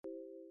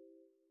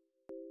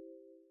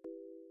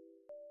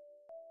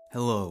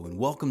Hello and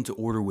welcome to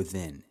Order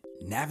Within,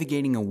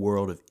 navigating a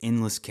world of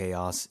endless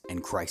chaos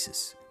and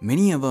crisis.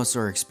 Many of us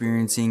are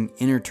experiencing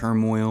inner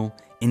turmoil,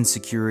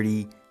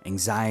 insecurity,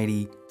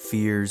 anxiety,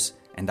 fears,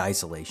 and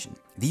isolation.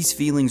 These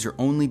feelings are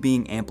only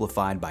being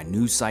amplified by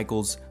news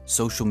cycles,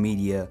 social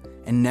media,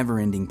 and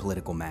never-ending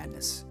political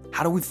madness.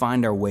 How do we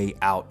find our way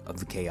out of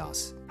the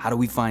chaos? How do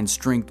we find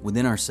strength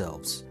within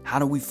ourselves? How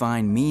do we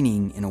find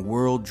meaning in a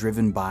world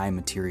driven by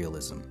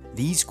materialism?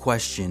 These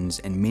questions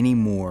and many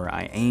more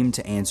I aim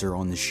to answer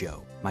on the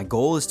show. My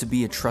goal is to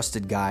be a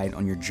trusted guide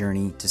on your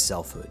journey to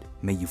selfhood.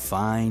 May you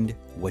find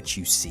what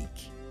you seek.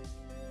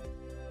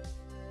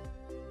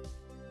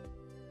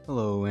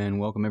 Hello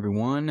and welcome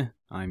everyone.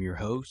 I'm your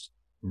host,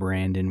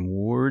 Brandon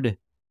Ward,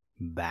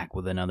 back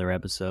with another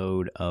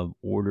episode of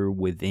Order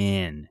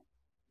Within.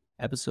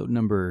 Episode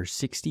number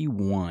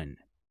 61,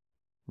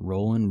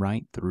 rolling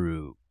right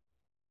through.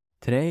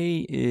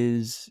 Today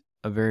is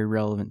a very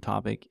relevant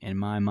topic in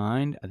my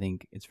mind. I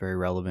think it's very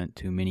relevant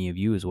to many of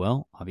you as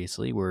well.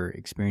 Obviously, we're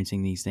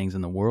experiencing these things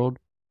in the world.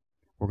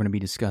 We're going to be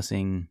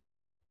discussing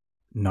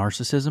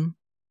narcissism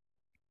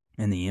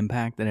and the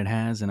impact that it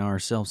has in our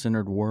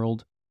self-centered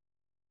world.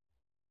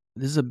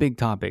 This is a big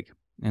topic,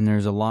 and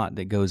there's a lot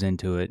that goes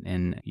into it,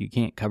 and you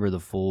can't cover the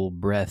full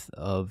breadth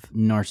of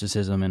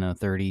narcissism in a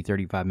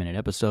 35 minute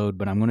episode,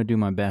 but I'm going to do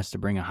my best to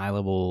bring a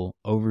high-level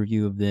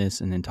overview of this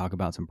and then talk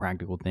about some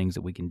practical things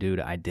that we can do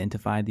to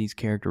identify these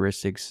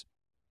characteristics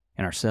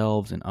in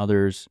ourselves and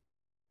others,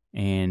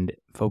 and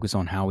focus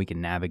on how we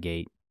can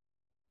navigate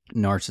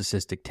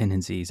narcissistic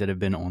tendencies that have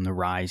been on the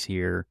rise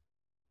here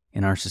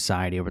in our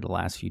society over the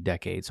last few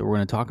decades. So we're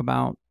going to talk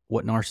about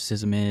what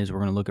narcissism is. We're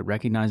going to look at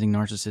recognizing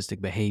narcissistic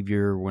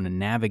behavior. We're going to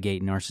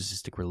navigate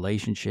narcissistic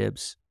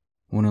relationships.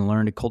 We're going to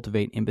learn to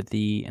cultivate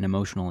empathy and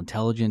emotional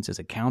intelligence as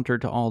a counter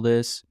to all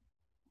this.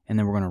 And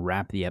then we're going to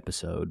wrap the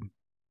episode.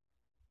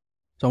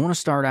 So I want to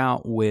start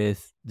out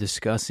with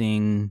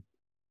discussing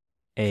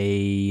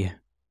a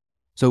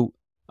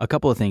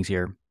couple of things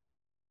here.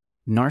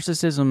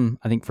 Narcissism,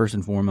 I think first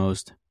and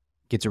foremost,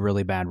 gets a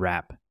really bad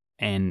rap.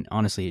 And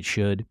honestly, it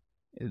should.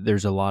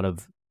 There's a lot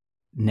of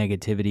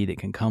negativity that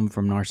can come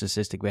from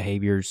narcissistic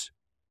behaviors.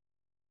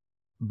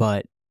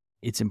 But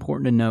it's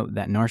important to note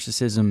that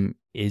narcissism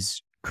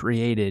is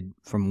created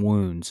from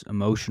wounds,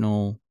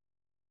 emotional,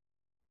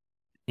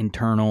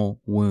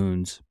 internal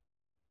wounds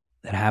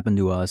that happen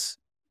to us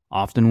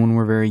often when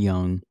we're very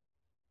young,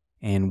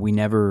 and we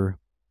never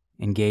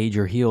engage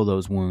or heal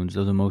those wounds,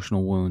 those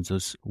emotional wounds,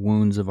 those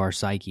wounds of our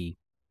psyche,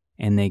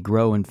 and they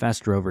grow and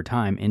fester over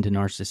time into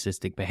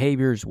narcissistic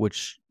behaviors,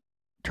 which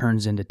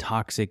turns into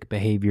toxic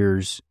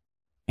behaviors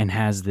and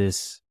has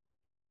this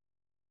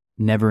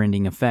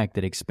never-ending effect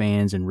that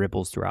expands and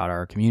ripples throughout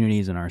our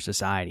communities and our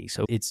society.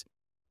 So it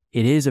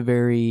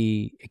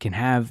can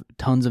have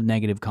tons of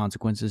negative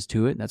consequences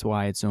to it. That's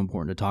why it's so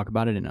important to talk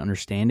about it and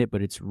understand it,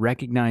 but it's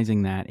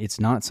recognizing that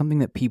it's not something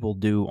that people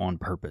do on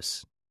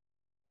purpose.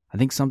 I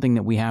think something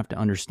that we have to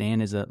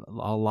understand is that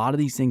a lot of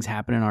these things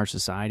happen in our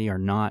society are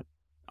not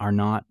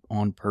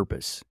on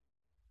purpose.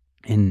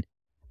 And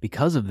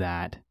because of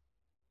that,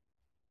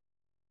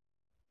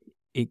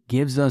 it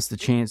gives us the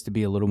chance to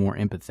be a little more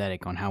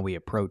empathetic on how we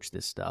approach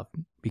this stuff.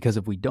 Because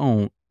if we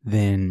don't,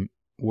 then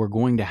we're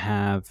going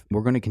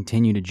to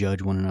continue to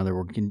judge one another.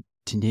 We're going to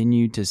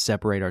continue to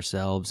separate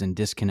ourselves and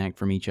disconnect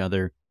from each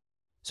other.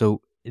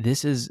 So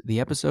the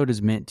episode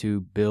is meant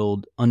to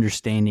build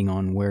understanding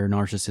on where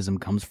narcissism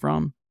comes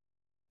from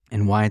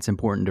and why it's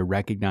important to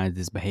recognize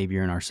this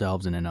behavior in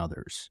ourselves and in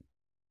others.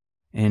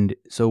 And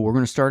so we're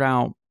going to start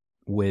out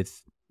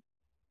with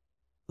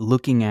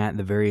looking at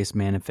the various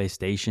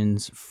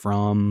manifestations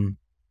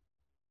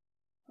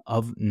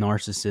of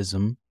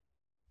narcissism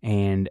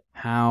and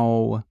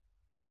how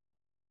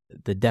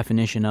the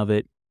definition of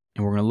it,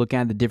 and we're going to look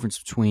at the difference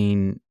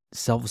between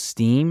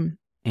self-esteem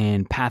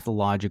and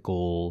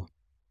pathological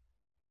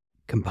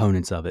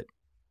components of it.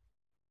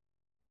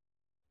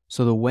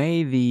 So the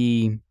way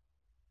the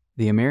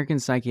American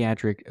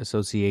Psychiatric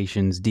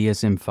Association's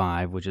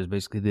DSM-5, which is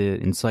basically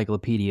the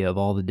encyclopedia of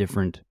all the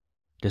different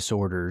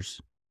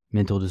disorders,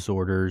 mental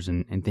disorders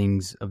and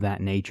things of that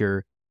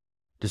nature,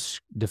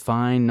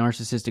 define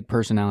narcissistic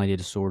personality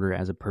disorder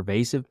as a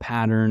pervasive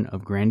pattern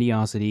of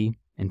grandiosity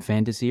and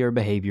fantasy or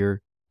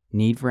behavior,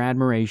 need for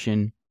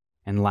admiration,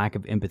 and lack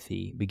of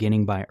empathy,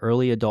 beginning by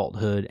early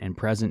adulthood and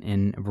present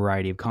in a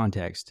variety of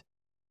contexts.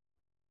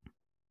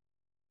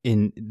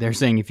 They're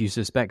saying if you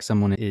suspect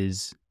someone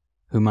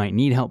who might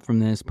need help from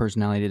this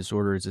personality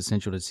disorder, it's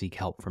essential to seek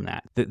help from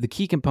that. The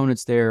key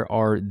components there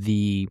are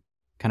the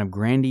kind of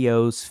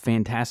grandiose,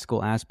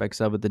 fantastical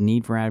aspects of it, the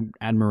need for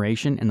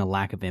admiration, and the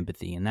lack of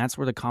empathy. And that's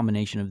where the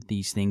combination of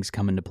these things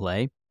come into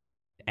play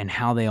and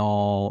how they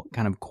all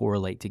kind of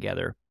correlate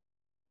together.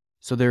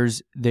 So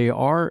there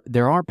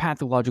are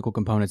pathological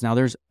components. Now,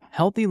 there's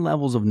healthy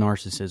levels of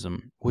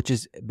narcissism, which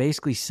is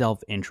basically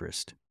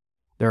self-interest.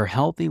 There are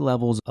healthy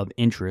levels of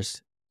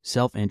interest,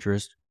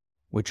 self-interest,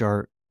 which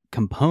are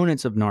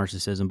components of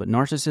narcissism, but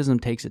narcissism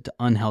takes it to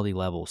unhealthy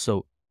levels.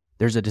 So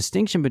there's a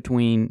distinction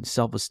between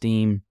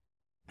self-esteem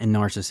and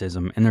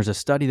narcissism. And there's a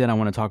study that I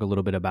want to talk a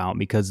little bit about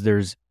because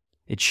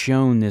it's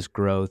shown this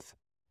growth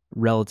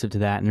relative to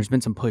that. And there's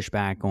been some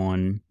pushback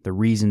on the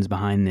reasons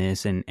behind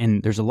this.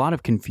 And there's a lot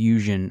of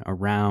confusion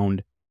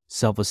around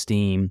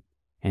self-esteem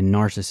and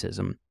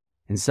narcissism.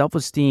 And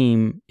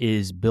self-esteem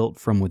is built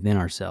from within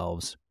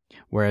ourselves,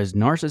 whereas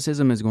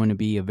narcissism is going to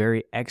be a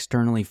very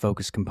externally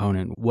focused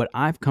component. What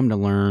I've come to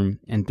learn,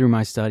 and through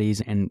my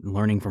studies and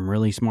learning from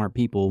really smart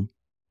people,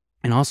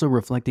 and also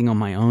reflecting on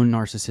my own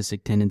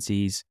narcissistic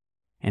tendencies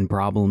and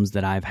problems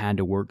that I've had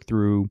to work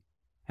through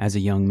as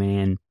a young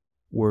man,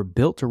 were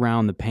built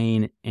around the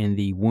pain and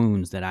the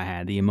wounds that I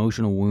had, the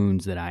emotional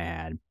wounds that I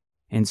had.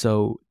 And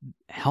so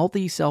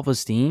healthy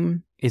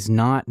self-esteem is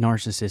not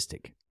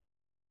narcissistic.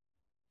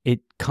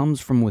 It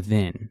comes from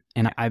within.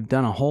 And I did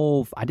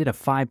a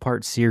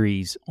 5-part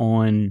series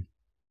on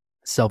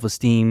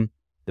self-esteem,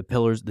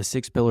 the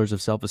 6 pillars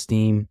of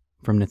self-esteem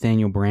from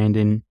Nathaniel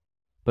Branden.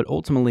 But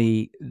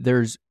ultimately,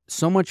 there's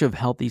so much of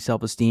healthy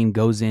self-esteem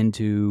goes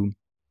into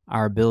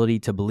our ability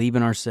to believe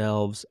in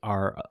ourselves,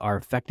 our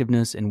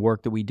effectiveness in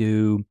work that we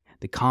do,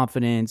 the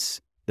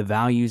confidence, the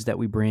values that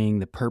we bring,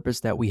 the purpose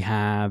that we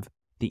have,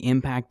 the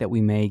impact that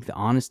we make, the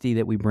honesty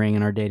that we bring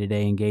in our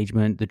day-to-day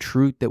engagement, the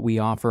truth that we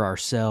offer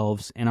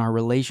ourselves, and our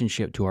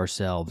relationship to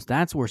ourselves.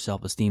 That's where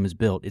self-esteem is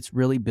built. It's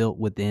really built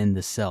within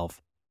the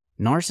self.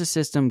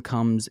 Narcissism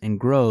comes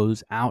and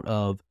grows out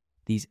of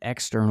these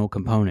external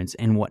components.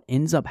 And what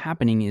ends up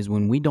happening is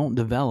when we don't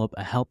develop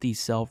a healthy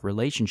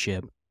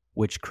self-relationship,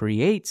 which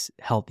creates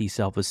healthy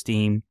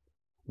self-esteem,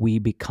 we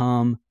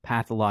become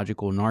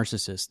pathological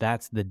narcissists.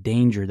 That's the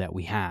danger that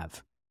we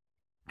have.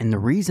 And the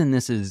reason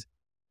this is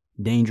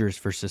dangerous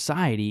for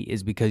society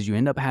is because you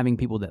end up having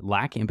people that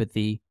lack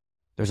empathy,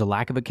 there's a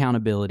lack of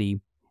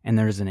accountability, and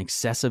there's an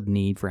excessive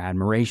need for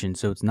admiration.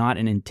 So it's not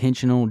an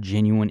intentional,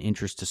 genuine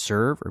interest to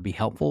serve or be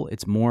helpful.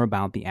 It's more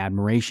about the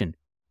admiration.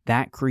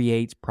 That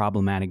creates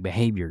problematic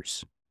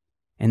behaviors.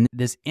 And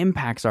this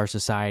impacts our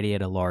society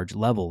at a large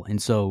level. And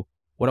so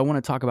what I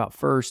want to talk about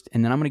first,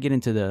 and then I'm going to get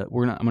into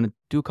I'm going to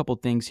do a couple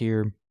things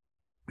here.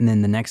 And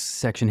then the next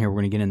section here,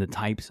 we're going to get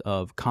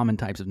into common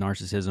types of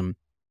narcissism.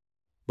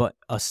 But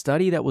a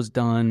study that was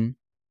done,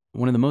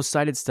 one of the most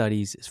cited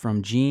studies, is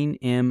from Jean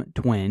M.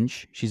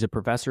 Twenge. She's a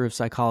professor of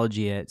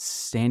psychology at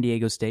San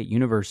Diego State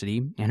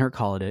University, and her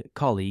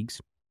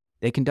colleagues.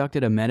 They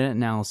conducted a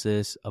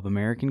meta-analysis of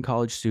American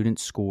college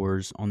students'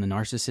 scores on the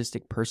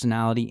Narcissistic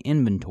Personality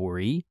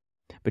Inventory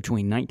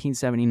between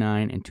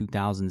 1979 and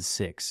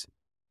 2006.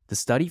 The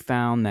study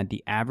found that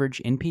the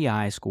average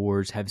NPI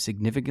scores have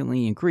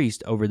significantly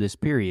increased over this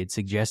period,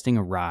 suggesting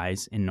a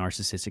rise in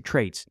narcissistic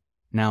traits.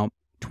 Now,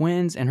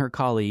 Twenge and her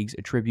colleagues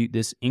attribute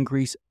this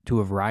increase to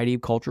a variety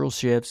of cultural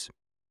shifts,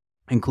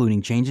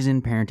 including changes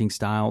in parenting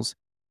styles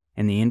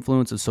and the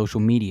influence of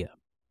social media.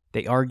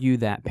 They argue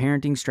that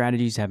parenting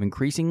strategies have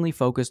increasingly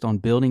focused on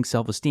building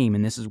self-esteem,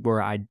 and this is where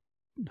I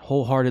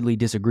wholeheartedly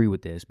disagree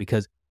with this,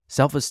 because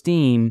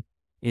self-esteem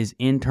is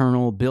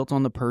internal, built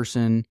on the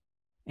person,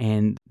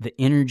 and the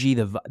energy,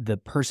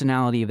 the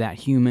personality of that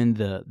human,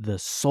 the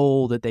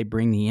soul that they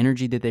bring, the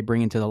energy that they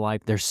bring into the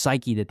life, their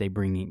psyche that they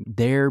bring in,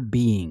 their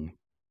being.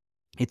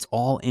 It's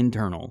all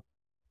internal.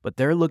 But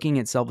they're looking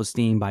at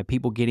self-esteem by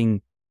people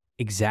getting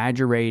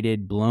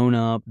exaggerated, blown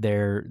up,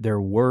 their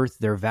worth,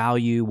 their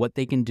value, what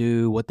they can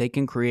do, what they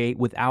can create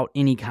without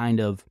any kind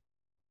of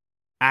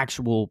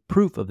actual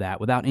proof of that,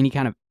 without any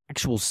kind of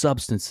actual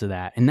substance to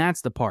that. And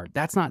that's the part.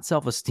 That's not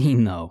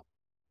self-esteem, though.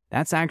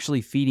 That's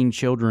actually feeding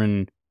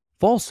children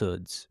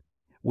falsehoods,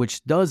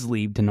 which does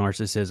lead to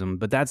narcissism.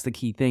 But that's the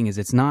key thing, is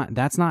that's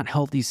not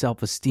healthy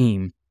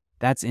self-esteem.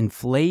 That's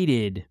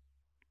inflated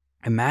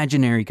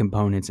imaginary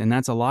components, and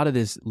that's a lot of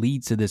this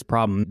leads to this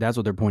problem. That's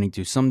what they're pointing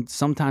to.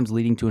 Sometimes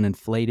leading to an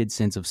inflated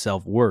sense of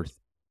self-worth.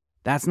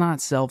 That's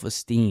not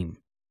self-esteem.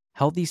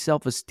 Healthy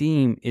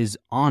self-esteem is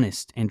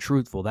honest and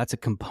truthful. That's a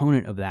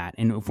component of that.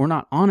 And if we're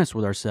not honest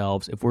with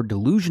ourselves, if we're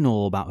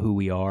delusional about who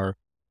we are,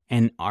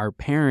 and our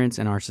parents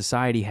and our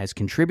society has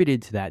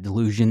contributed to that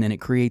delusion, then it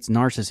creates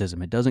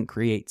narcissism. It doesn't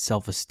create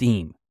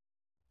self-esteem.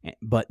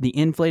 But the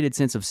inflated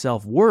sense of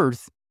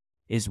self-worth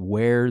is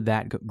where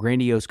that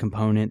grandiose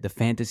component, the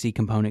fantasy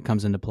component,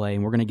 comes into play,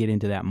 and we're going to get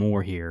into that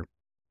more here.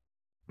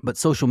 But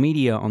social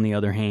media, on the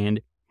other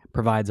hand,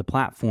 provides a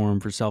platform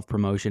for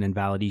self-promotion and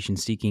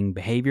validation-seeking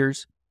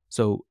behaviors.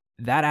 So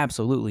that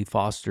absolutely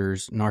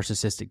fosters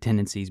narcissistic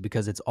tendencies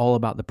because it's all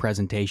about the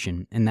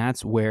presentation, and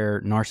that's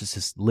where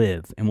narcissists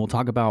live. And we'll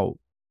talk about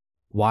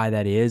why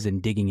that is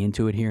and digging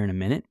into it here in a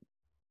minute.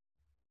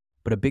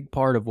 But a big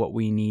part of what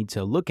we need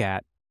to look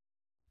at,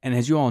 and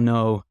as you all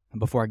know,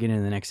 before I get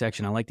into the next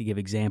section, I like to give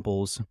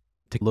examples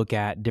to look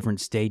at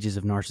different stages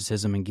of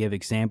narcissism and give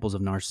examples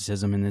of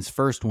narcissism. And this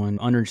first one,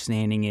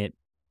 understanding it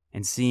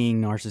and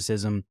seeing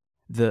narcissism,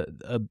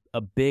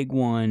 a big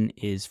one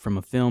is from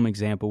a film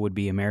example would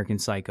be American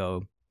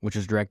Psycho, which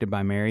was directed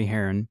by Mary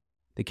Harron.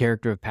 The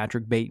character of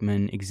Patrick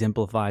Bateman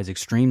exemplifies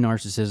extreme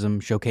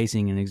narcissism,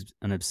 showcasing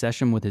an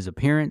obsession with his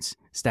appearance,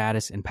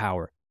 status, and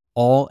power.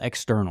 All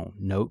external.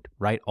 Note,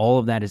 right? All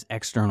of that is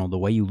external. The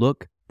way you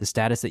look, The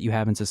status that you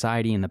have in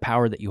society and the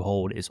power that you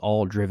hold is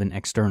all driven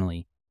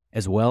externally,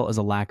 as well as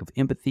a lack of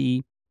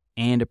empathy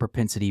and a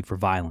propensity for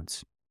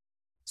violence.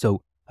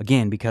 So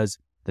again, because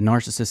the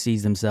narcissist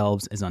sees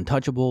themselves as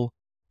untouchable,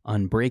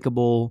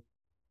 unbreakable,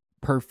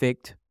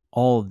 perfect,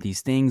 all of these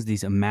things,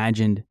 these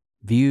imagined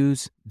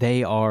views,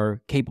 they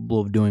are capable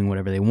of doing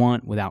whatever they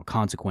want without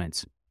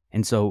consequence.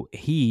 And so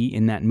he,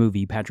 in that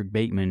movie, Patrick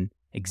Bateman,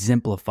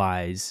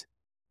 exemplifies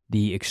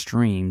the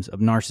extremes of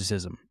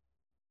narcissism.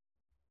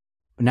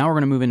 But now we're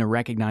going to move into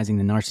recognizing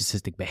the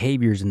narcissistic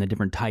behaviors and the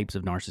different types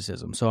of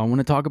narcissism. So I want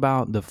to talk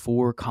about the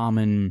 4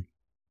 common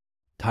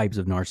types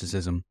of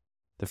narcissism.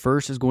 The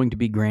first is going to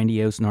be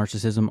grandiose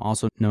narcissism,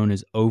 also known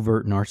as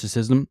overt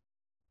narcissism.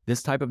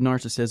 This type of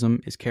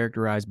narcissism is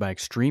characterized by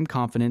extreme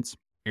confidence,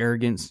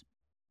 arrogance,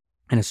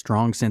 and a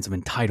strong sense of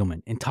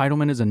entitlement.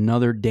 Entitlement is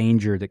another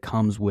danger that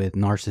comes with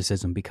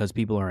narcissism because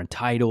people are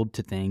entitled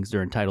to things.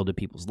 They're entitled to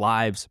people's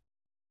lives.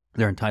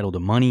 They're entitled to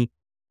money.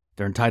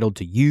 They're entitled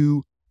to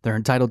you. They're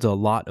entitled to a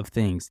lot of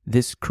things.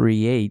 This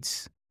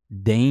creates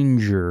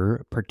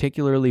danger,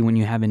 particularly when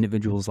you have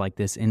individuals like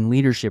this in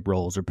leadership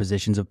roles or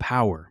positions of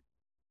power.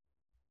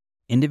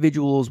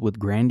 Individuals with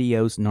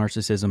grandiose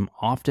narcissism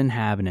often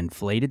have an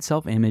inflated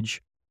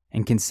self-image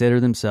and consider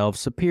themselves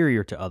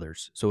superior to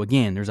others. So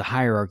again, there's a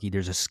hierarchy,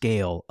 there's a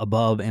scale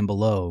above and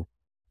below.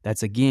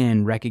 That's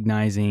again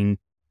recognizing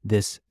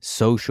this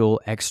social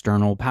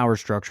external power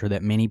structure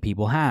that many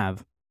people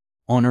have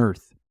on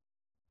Earth.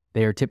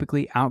 They are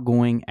typically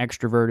outgoing,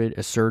 extroverted,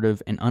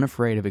 assertive, and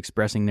unafraid of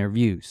expressing their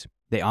views.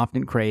 They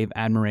often crave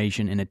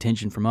admiration and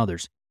attention from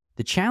others.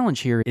 The challenge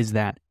here is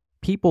that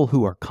people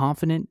who are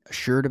confident,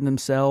 assured of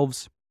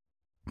themselves,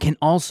 can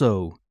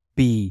also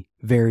be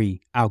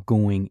very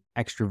outgoing,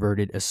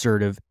 extroverted,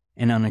 assertive,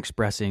 and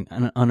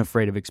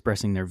unafraid of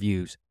expressing their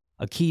views.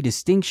 A key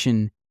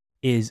distinction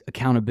is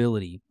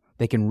accountability.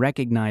 They can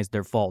recognize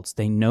their faults.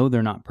 They know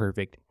they're not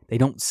perfect. They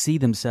don't see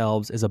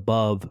themselves as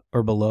above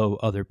or below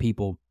other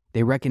people.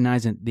 They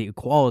recognize the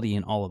equality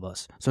in all of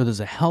us. So there's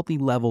a healthy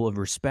level of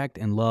respect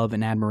and love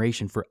and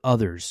admiration for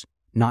others,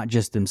 not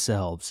just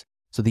themselves.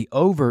 So the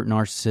overt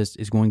narcissist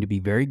is going to be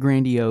very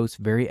grandiose,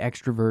 very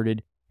extroverted,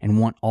 and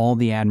want all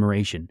the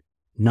admiration.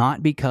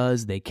 Not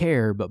because they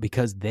care, but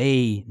because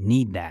they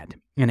need that.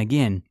 And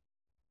again,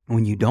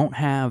 when you don't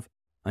have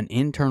an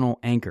internal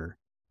anchor,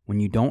 when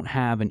you don't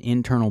have an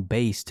internal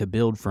base to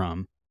build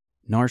from,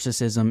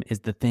 narcissism is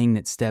the thing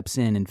that steps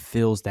in and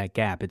fills that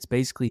gap. It's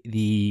basically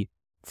the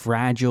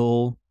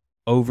fragile,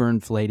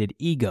 overinflated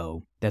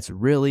ego that's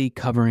really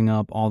covering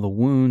up all the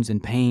wounds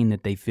and pain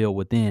that they feel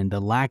within, the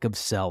lack of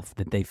self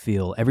that they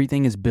feel.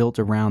 Everything is built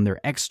around their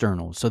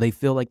external, so they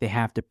feel like they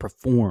have to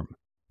perform.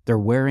 They're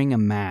wearing a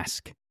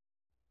mask,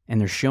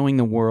 and they're showing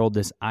the world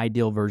this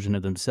ideal version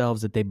of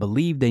themselves that they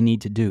believe they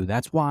need to do.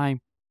 That's why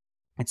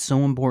it's so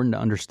important to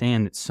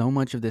understand that so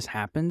much of this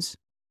happens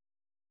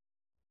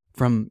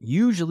from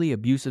usually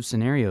abusive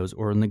scenarios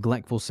or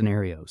neglectful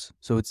scenarios.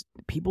 So it's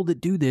people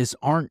that do this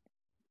aren't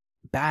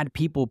bad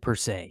people per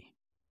se.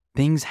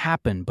 Things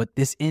happen, but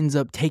this ends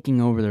up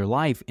taking over their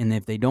life, and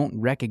if they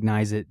don't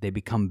recognize it, they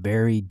become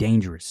very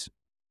dangerous.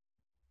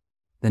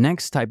 The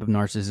next type of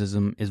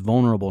narcissism is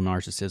vulnerable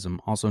narcissism,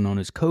 also known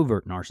as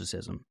covert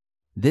narcissism.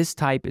 This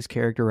type is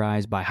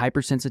characterized by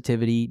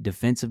hypersensitivity,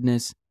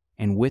 defensiveness,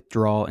 and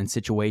withdrawal in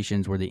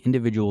situations where the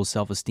individual's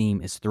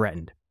self-esteem is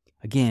threatened.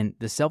 Again,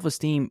 the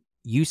self-esteem,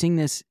 using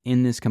this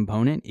in this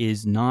component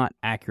is not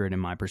accurate in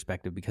my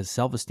perspective because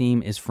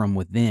self-esteem is from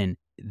within.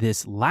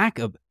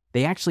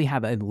 They actually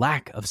have a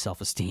lack of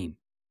self-esteem.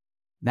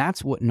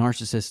 That's what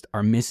narcissists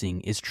are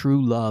missing, is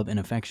true love and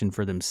affection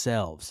for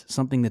themselves,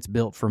 something that's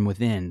built from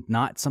within,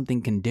 not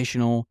something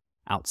conditional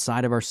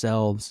outside of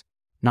ourselves,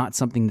 not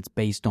something that's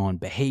based on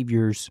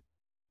behaviors,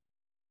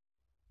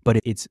 but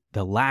it's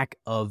the lack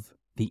of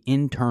the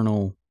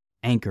internal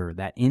anchor,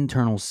 that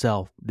internal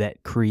self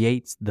that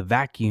creates the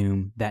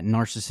vacuum that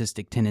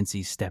narcissistic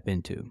tendencies step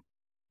into.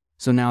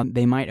 So now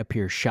they might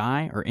appear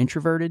shy or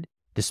introverted.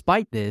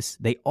 Despite this,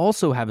 they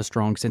also have a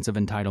strong sense of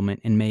entitlement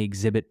and may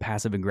exhibit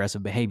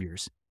passive-aggressive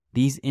behaviors.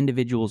 These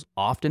individuals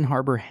often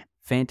harbor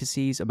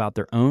fantasies about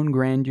their own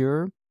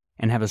grandeur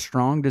and have a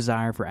strong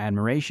desire for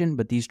admiration,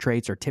 but these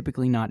traits are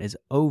typically not as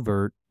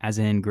overt as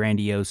in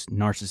grandiose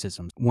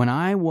narcissism.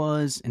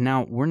 And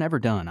now we're never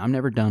done. I'm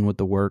never done with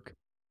the work.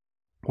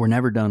 We're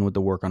never done with the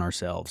work on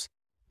ourselves.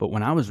 But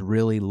when I was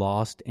really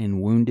lost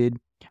and wounded,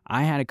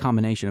 I had a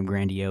combination of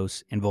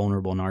grandiose and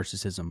vulnerable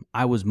narcissism.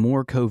 I was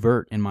more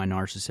covert in my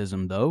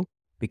narcissism, though,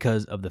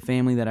 because of the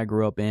family that I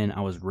grew up in.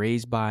 I was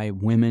raised by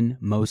women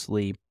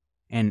mostly,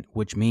 and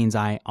which means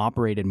I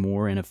operated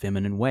more in a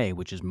feminine way,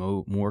 which is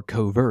more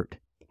covert.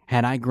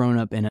 Had I grown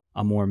up in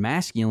a more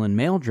masculine,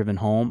 male-driven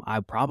home,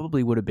 I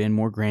probably would have been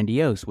more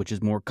grandiose, which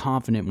is more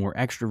confident, more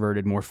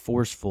extroverted, more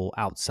forceful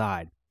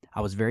outside.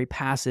 I was very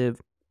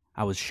passive.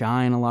 I was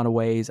shy in a lot of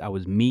ways. I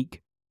was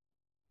meek,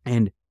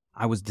 and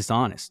I was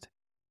dishonest.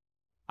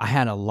 I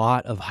had a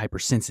lot of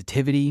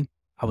hypersensitivity.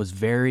 I was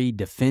very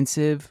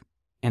defensive,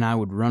 and I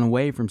would run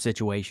away from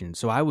situations.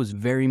 So I was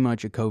very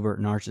much a covert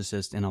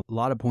narcissist in a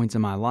lot of points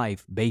in my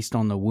life based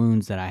on the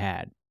wounds that I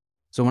had.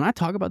 So when I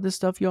talk about this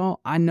stuff,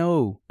 y'all, I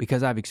know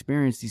because I've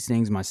experienced these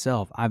things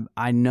myself. I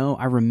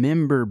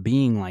remember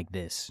being like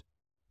this,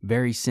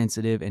 very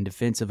sensitive and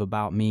defensive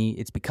about me.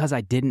 It's because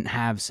I didn't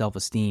have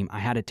self-esteem. I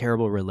had a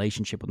terrible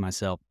relationship with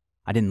myself.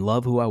 I didn't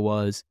love who I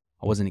was.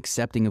 I wasn't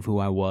accepting of who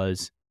I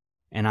was,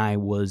 and I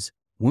was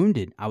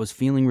wounded. I was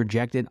feeling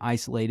rejected,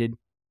 isolated,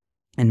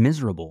 and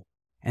miserable.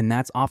 And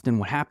that's often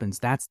what happens.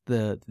 That's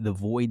the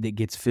void that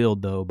gets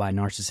filled, though, by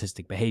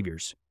narcissistic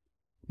behaviors.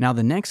 Now,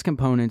 the next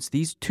components,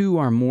 these two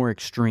are more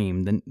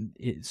extreme.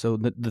 So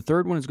the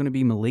third one is going to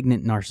be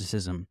malignant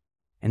narcissism.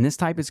 And this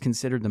type is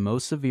considered the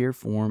most severe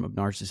form of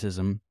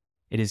narcissism.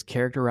 It is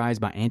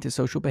characterized by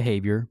antisocial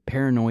behavior,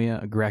 paranoia,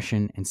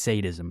 aggression, and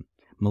sadism.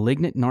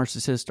 Malignant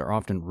narcissists are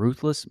often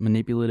ruthless,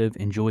 manipulative,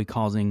 enjoy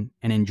causing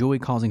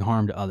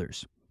harm to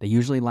others. They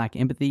usually lack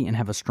empathy and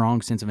have a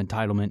strong sense of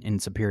entitlement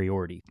and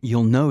superiority.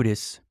 You'll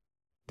notice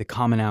the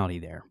commonality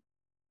there.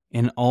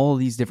 In all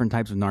these different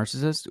types of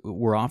narcissists,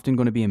 we're often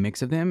going to be a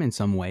mix of them in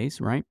some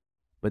ways, right?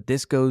 But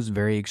this goes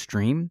very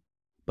extreme.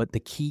 But the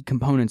key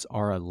components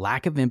are a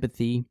lack of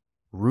empathy,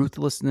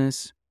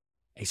 ruthlessness,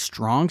 a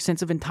strong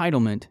sense of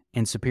entitlement,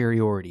 and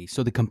superiority.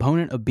 So the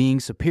component of being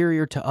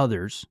superior to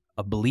others,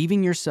 of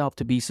believing yourself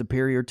to be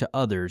superior to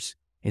others,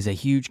 is a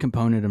huge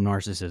component of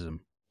narcissism.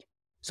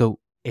 So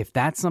if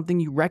that's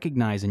something you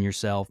recognize in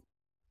yourself,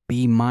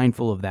 be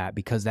mindful of that,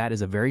 because that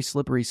is a very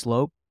slippery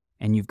slope,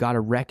 and you've got to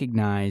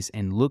recognize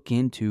and look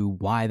into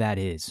why that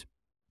is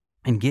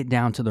and get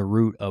down to the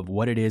root of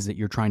what it is that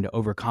you're trying to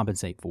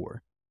overcompensate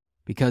for.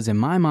 Because in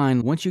my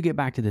mind, once you get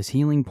back to this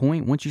healing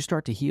point, once you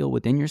start to heal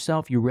within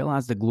yourself, you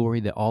realize the glory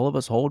that all of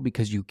us hold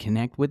because you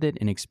connect with it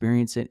and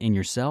experience it in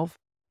yourself,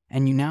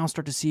 and you now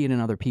start to see it in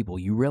other people.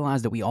 You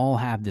realize that we all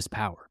have this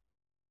power.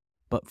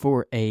 But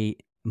for a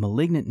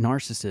malignant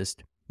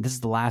narcissist, this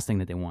is the last thing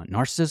that they want.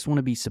 Narcissists want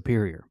to be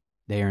superior.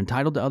 They are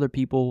entitled to other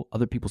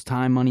people's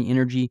time, money,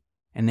 energy,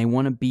 and they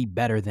want to be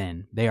better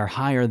than. They are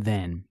higher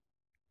than.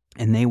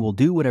 And they will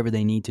do whatever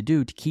they need to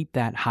do to keep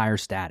that higher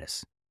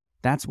status.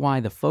 That's why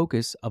the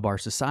focus of our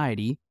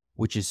society,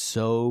 which is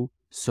so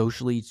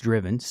socially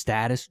driven,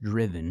 status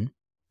driven,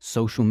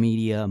 social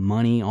media,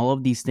 money, all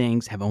of these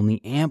things have only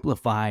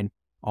amplified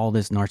all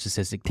this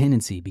narcissistic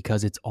tendency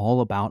because it's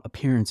all about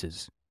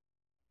appearances.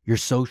 Your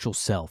social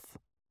self.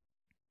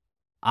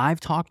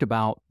 I've talked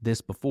about this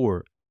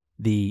before,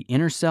 the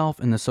inner self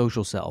and the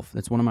social self.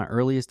 That's one of my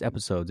earliest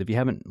episodes. If you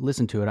haven't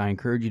listened to it, I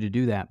encourage you to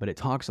do that. But it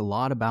talks a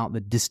lot about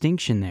the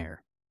distinction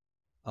there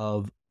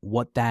of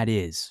what that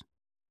is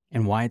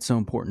and why it's so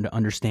important to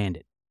understand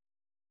it.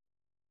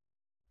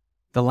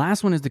 The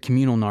last one is the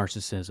communal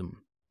narcissism.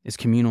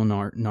 Communal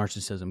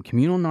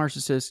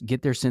narcissists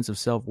get their sense of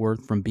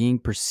self-worth from being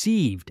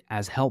perceived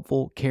as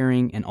helpful,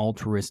 caring, and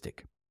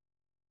altruistic.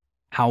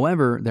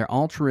 However, their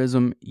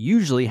altruism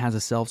usually has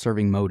a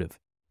self-serving motive.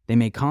 They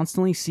may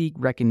constantly seek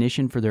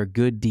recognition for their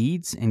good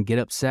deeds and get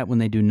upset when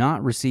they do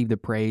not receive the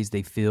praise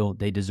they feel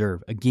they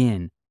deserve.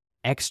 Again,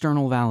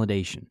 external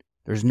validation.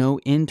 There's no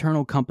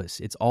internal compass.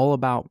 It's all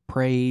about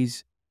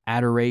praise,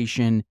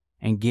 adoration,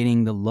 and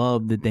getting the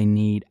love that they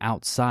need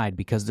outside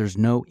because there's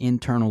no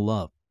internal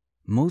love.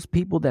 Most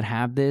people that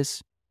have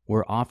this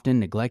were often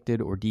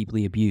neglected or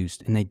deeply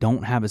abused, and they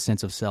don't have a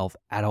sense of self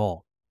at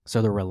all.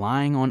 So they're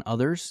relying on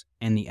others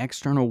and the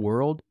external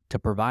world to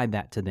provide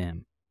that to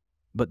them.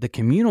 But the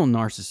communal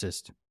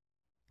narcissist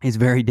is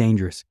very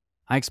dangerous.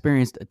 I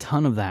experienced a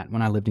ton of that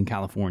when I lived in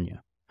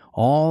California.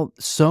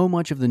 So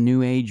much of the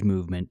New Age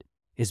movement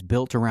is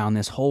built around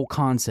this whole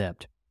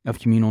concept of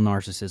communal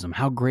narcissism,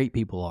 how great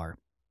people are.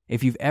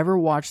 If you've ever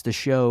watched the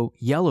show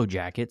Yellow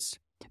Jackets,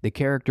 the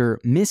character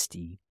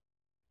Misty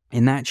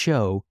in that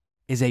show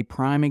is a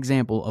prime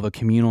example of a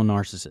communal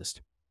narcissist.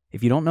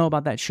 If you don't know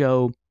about that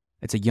show,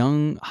 it's a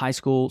young high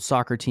school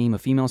soccer team, a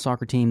female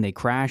soccer team. They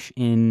crash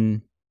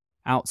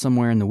out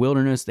somewhere in the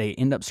wilderness. They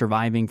end up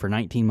surviving for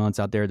 19 months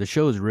out there. The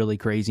show is really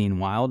crazy and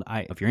wild.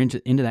 If you're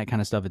into that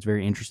kind of stuff, it's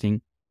very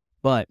interesting.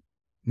 But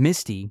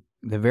Misty,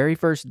 the very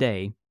first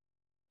day,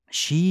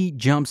 she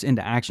jumps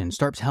into action,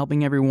 starts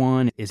helping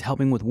everyone, is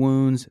helping with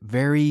wounds,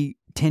 very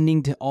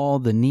tending to all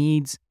the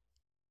needs.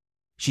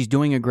 She's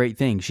doing a great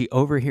thing. She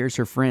overhears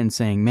her friend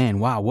saying, man,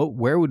 wow,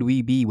 where would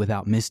we be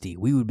without Misty?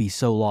 We would be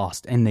so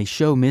lost. And they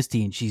show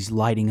Misty and she's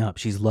lighting up.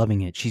 She's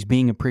loving it. She's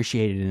being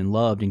appreciated and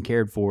loved and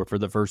cared for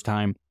the first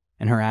time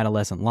in her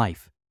adolescent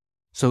life.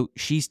 So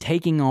she's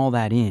taking all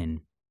that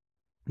in,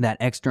 that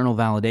external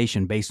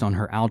validation based on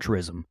her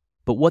altruism.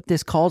 But what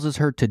this causes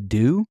her to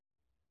do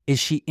is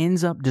she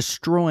ends up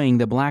destroying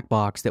the black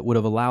box that would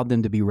have allowed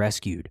them to be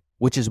rescued,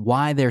 which is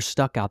why they're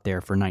stuck out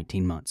there for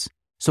 19 months.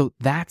 So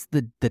that's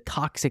the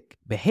toxic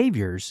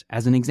behaviors,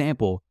 as an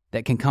example,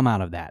 that can come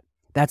out of that.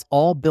 That's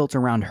all built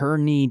around her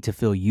need to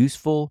feel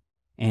useful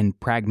and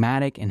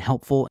pragmatic and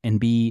helpful and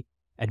be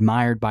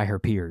admired by her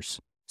peers.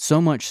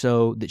 So much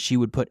so that she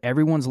would put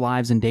everyone's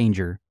lives in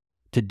danger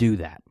to do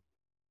that.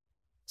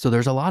 So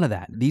there's a lot of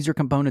that. These are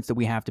components that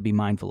we have to be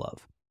mindful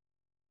of.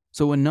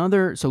 So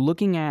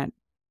looking at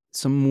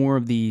some more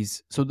of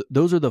these. So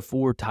those are the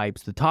 4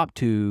 types. The top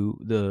 2,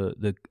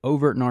 the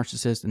overt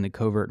narcissist and the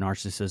covert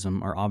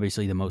narcissism, are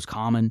obviously the most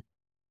common.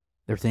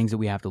 They're things that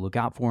we have to look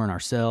out for in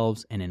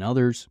ourselves and in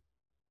others.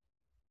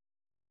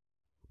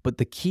 But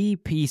the key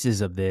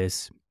pieces of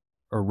this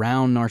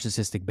around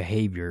narcissistic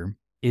behavior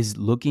is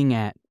looking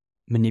at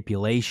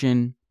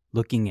manipulation,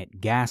 looking at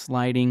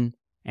gaslighting,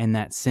 and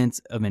that sense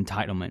of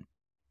entitlement.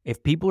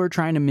 If people are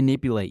trying to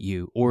manipulate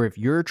you, or if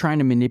you're trying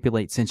to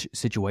manipulate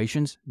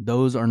situations,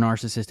 those are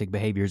narcissistic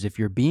behaviors. If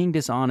you're being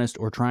dishonest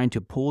or trying to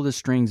pull the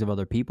strings of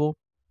other people,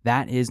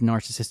 that is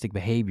narcissistic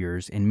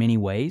behaviors in many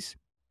ways.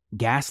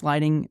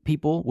 Gaslighting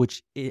people,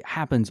 which it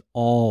happens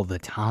all the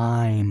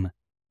time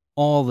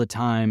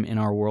in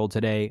our world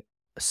today,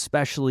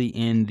 especially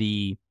in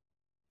the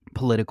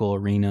political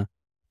arena.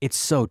 It's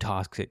so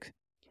toxic.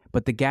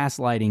 But the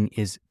gaslighting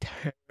is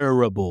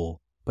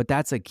terrible. But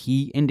that's a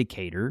key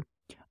indicator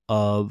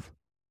of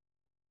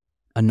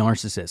a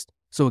narcissist.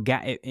 So,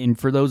 and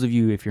for those of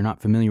you, if you're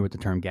not familiar with the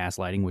term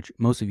gaslighting, which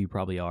most of you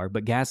probably are,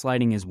 but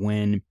gaslighting is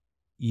when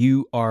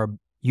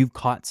you've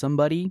caught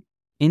somebody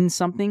in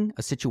something,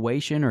 a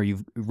situation, or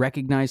you've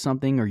recognized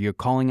something, or you're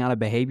calling out a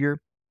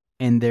behavior,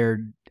 and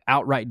they're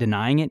outright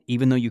denying it,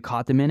 even though you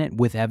caught them in it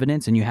with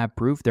evidence and you have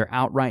proof. They're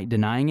outright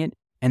denying it,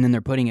 and then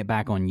they're putting it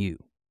back on you.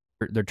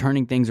 They're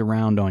turning things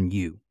around on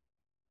you.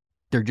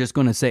 They're just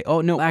going to say,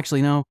 "Oh no,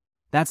 actually no,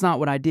 that's not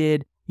what I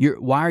did.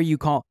 Why are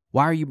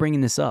you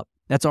bringing this up?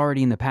 That's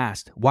already in the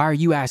past. Why are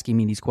you asking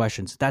me these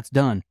questions? That's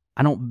done.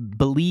 I don't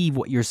believe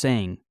what you're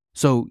saying.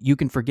 So you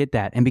can forget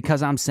that. And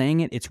because I'm saying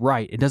it, it's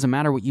right. It doesn't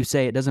matter what you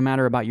say. It doesn't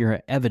matter about your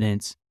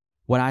evidence.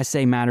 What I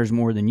say matters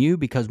more than you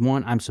because,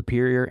 one, I'm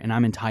superior and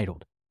I'm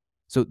entitled."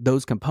 So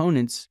those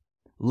components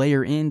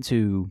layer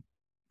into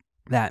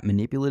that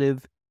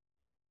manipulative,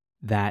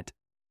 that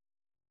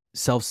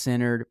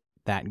self-centered,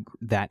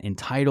 that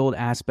entitled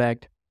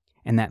aspect,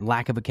 and that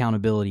lack of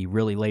accountability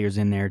really layers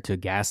in there to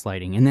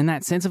gaslighting. And then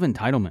that sense of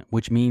entitlement,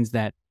 which means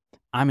that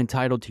I'm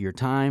entitled to your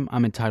time,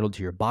 I'm entitled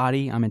to your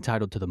body, I'm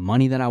entitled to the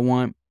money that I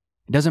want.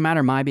 It doesn't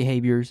matter my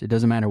behaviors, it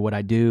doesn't matter what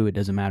I do, it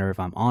doesn't matter if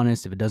I'm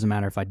honest, it doesn't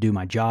matter if I do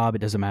my job, it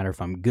doesn't matter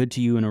if I'm good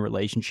to you in a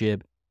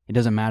relationship, it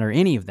doesn't matter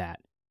any of that.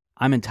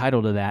 I'm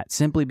entitled to that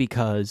simply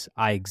because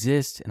I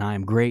exist and I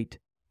am great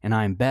and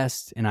I am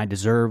best and I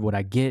deserve what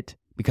I get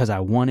because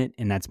I want it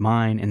and that's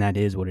mine and that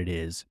is what it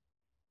is.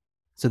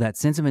 So that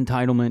sense of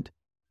entitlement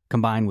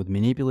combined with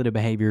manipulative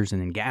behaviors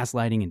and then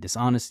gaslighting and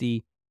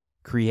dishonesty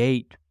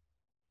create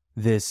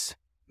this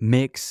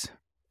mix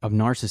of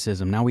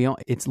narcissism. Now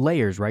it's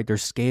layers, right?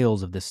 There's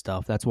scales of this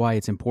stuff. That's why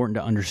it's important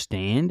to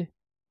understand.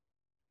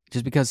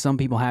 Just because some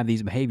people have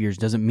these behaviors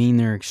doesn't mean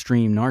they're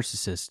extreme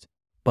narcissists.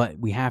 But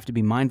we have to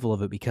be mindful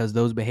of it because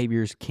those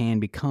behaviors can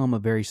become a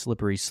very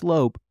slippery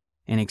slope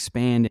and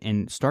expand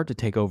and start to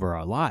take over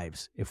our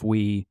lives if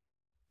we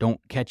don't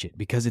catch it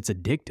because it's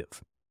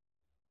addictive.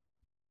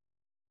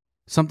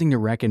 Something to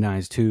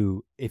recognize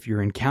too, if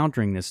you're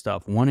encountering this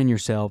stuff, one in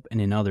yourself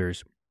and in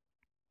others,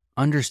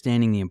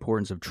 understanding the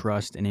importance of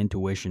trust and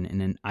intuition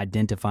and then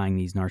identifying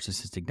these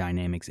narcissistic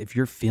dynamics. If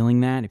you're feeling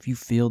that, if you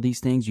feel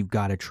these things, you've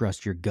got to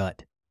trust your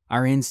gut.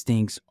 Our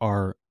instincts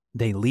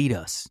they lead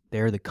us.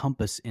 They're the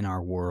compass in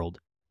our world.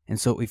 And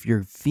so if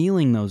you're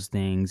feeling those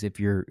things, if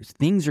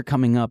things are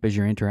coming up as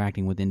you're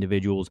interacting with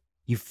individuals,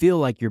 you feel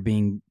like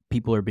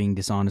people are being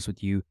dishonest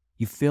with you.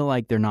 You feel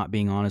like they're not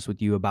being honest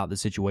with you about the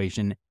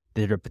situation,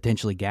 that are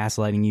potentially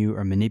gaslighting you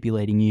or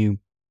manipulating you,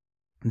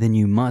 then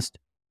you must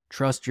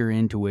trust your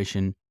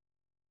intuition,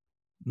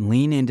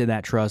 lean into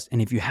that trust.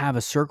 And if you have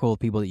a circle of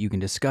people that you can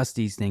discuss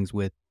these things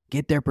with,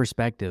 get their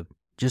perspective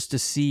just to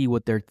see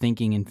what they're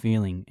thinking and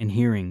feeling and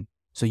hearing.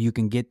 So you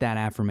can get that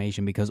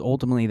affirmation because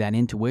ultimately that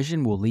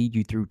intuition will lead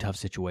you through tough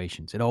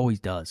situations. It always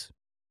does.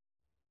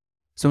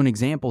 So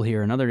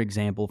another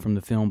example from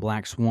the film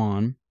Black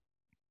Swan,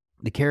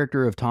 the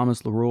character of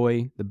Thomas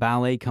Leroy, the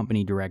ballet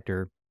company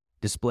director,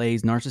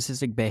 displays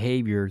narcissistic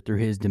behavior through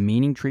his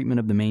demeaning treatment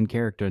of the main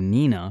character,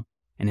 Nina,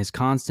 and his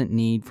constant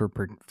need for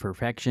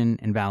perfection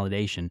and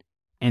validation.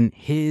 And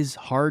his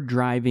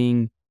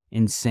hard-driving,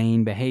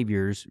 insane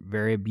behaviors,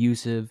 very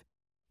abusive.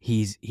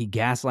 He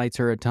gaslights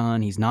her a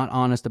ton. He's not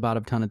honest about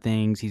a ton of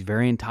things. He's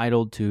very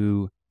entitled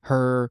to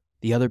her,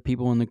 the other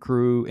people in the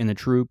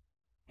troupe,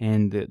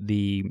 and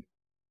the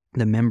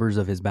members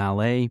of his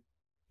ballet.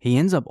 He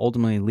ends up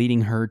ultimately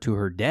leading her to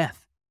her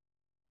death,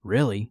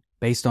 really,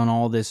 based on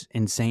all this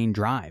insane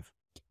drive.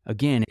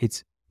 Again,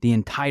 it's the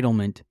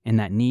entitlement and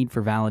that need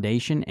for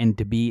validation and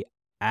to be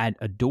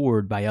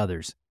adored by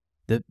others.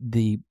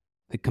 The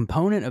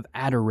component of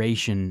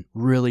adoration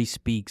really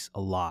speaks a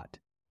lot.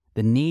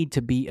 The need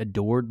to be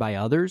adored by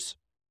others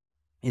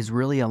is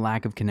really a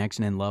lack of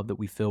connection and love that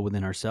we feel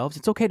within ourselves.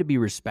 It's okay to be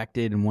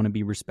respected and want to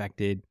be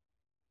respected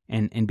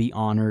and be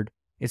honored.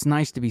 It's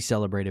nice to be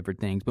celebrated for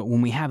things, but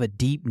when we have a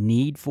deep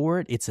need for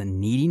it, it's a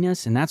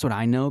neediness, and that's what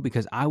I know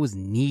because I was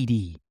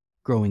needy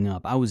growing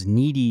up. I was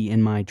needy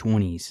in my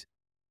 20s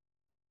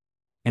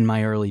and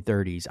my early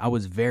 30s. I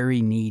was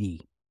very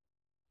needy,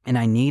 and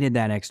I needed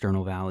that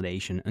external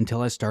validation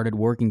until I started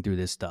working through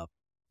this stuff.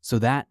 So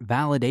that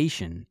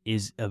validation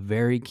is a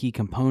very key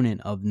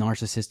component of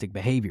narcissistic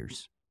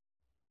behaviors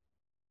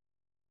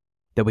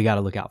that we got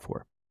to look out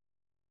for.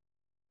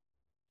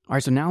 All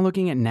right, so now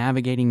looking at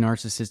navigating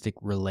narcissistic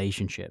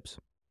relationships.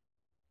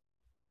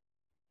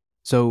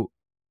 So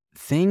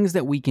things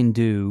that we can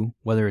do,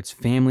 whether it's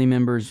family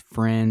members,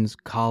 friends,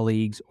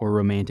 colleagues, or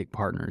romantic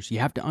partners, you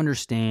have to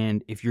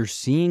understand if you're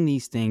seeing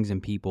these things in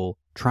people,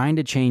 trying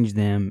to change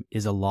them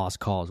is a lost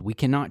cause. We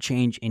cannot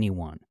change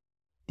anyone.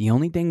 The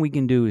only thing we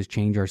can do is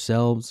change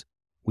ourselves.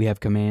 We have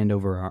command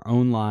over our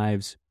own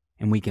lives,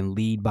 and we can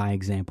lead by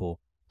example.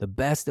 The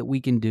best that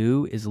we can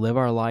do is live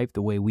our life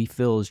the way we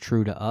feel is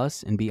true to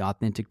us and be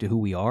authentic to who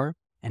we are,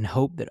 and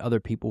hope that other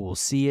people will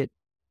see it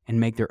and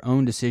make their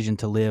own decision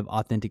to live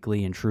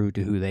authentically and true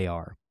to who they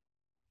are.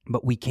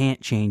 But we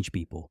can't change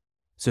people.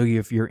 So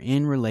if you're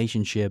in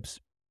relationships,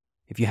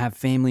 if you have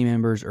family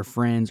members or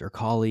friends or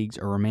colleagues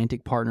or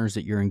romantic partners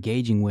that you're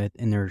engaging with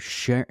and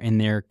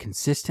they're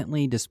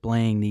consistently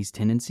displaying these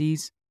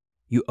tendencies,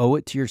 you owe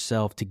it to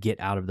yourself to get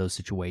out of those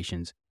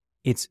situations.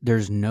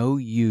 There's no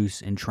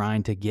use in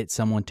trying to get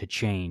someone to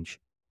change,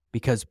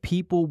 because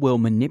people will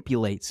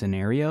manipulate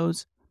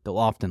scenarios. They'll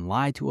often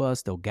lie to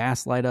us. They'll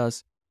gaslight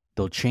us.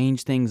 They'll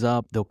change things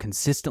up. They'll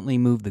consistently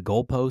move the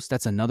goalpost.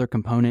 That's another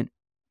component,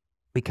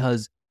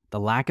 because the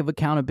lack of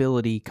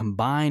accountability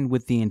combined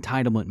with the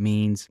entitlement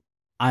means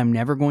I'm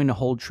never going to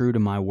hold true to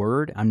my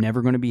word. I'm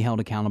never going to be held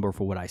accountable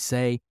for what I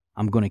say.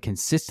 I'm going to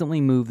consistently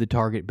move the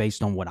target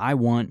based on what I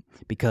want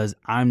because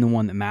I'm the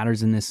one that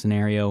matters in this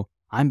scenario.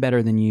 I'm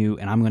better than you,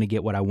 and I'm going to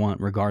get what I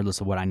want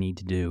regardless of what I need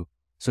to do.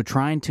 So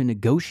trying to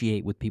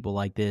negotiate with people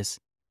like this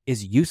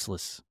is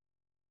useless.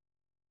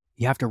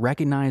 You have to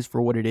recognize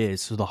for what it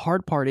is. So the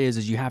hard part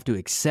is you have to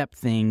accept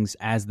things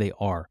as they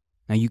are.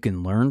 Now you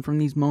can learn from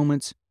these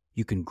moments.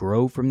 You can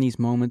grow from these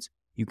moments.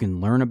 You can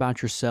learn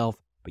about yourself,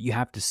 but you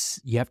have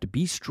to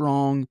be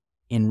strong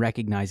in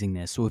recognizing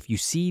this. So if you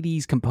see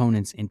these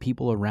components in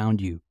people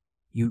around you,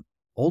 you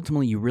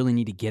really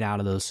need to get out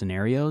of those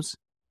scenarios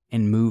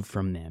and move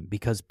from them,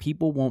 because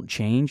people won't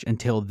change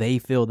until they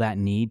feel that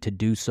need to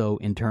do so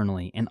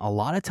internally. And a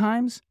lot of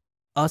times,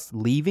 us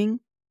leaving,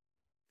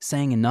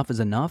 saying enough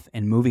is enough,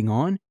 and moving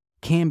on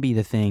can be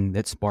the thing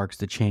that sparks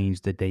the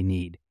change that they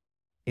need.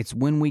 It's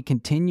when we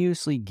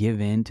continuously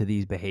give in to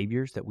these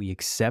behaviors that we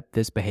accept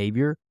this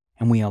behavior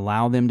and we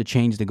allow them to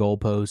change the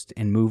goalpost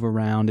and move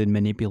around and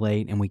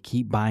manipulate, and we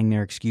keep buying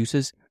their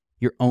excuses.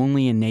 You're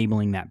only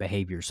enabling that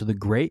behavior. So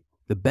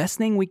the best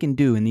thing we can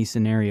do in these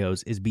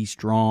scenarios is be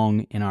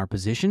strong in our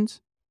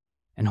positions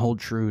and hold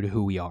true to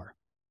who we are.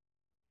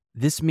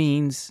 This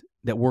means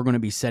that we're going to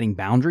be setting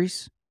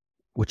boundaries,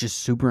 which is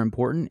super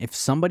important. If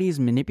somebody is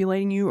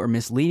manipulating you or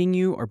misleading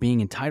you or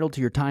being entitled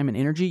to your time and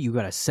energy, you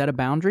got to set a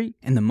boundary.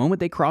 And the moment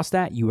they cross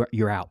that,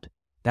 you're out.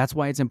 That's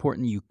why it's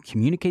important you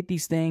communicate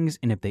these things.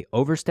 And if they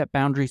overstep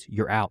boundaries,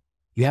 you're out.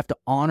 You have to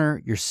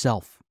honor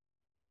yourself.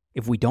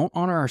 If we don't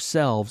honor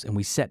ourselves and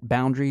we set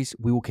boundaries,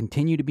 we will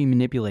continue to be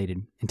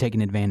manipulated and taken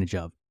advantage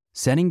of.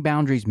 Setting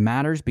boundaries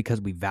matters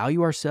because we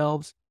value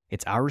ourselves.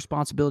 It's our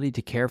responsibility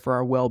to care for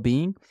our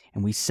well-being.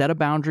 And we set a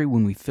boundary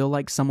when we feel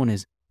like someone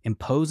is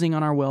imposing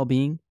on our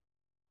well-being.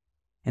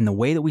 And the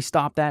way that we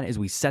stop that is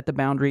we set the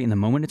boundary, and the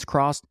moment it's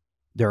crossed,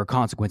 there are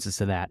consequences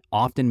to that.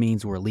 Often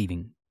means we're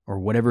leaving, or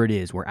whatever it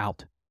is, we're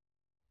out.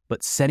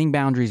 But setting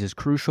boundaries is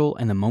crucial,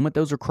 and the moment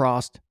those are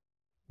crossed,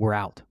 we're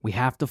out. We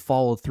have to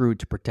follow through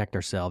to protect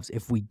ourselves.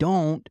 If we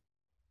don't,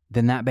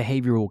 then that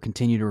behavior will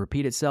continue to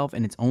repeat itself,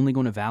 and it's only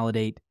going to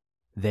validate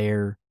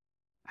their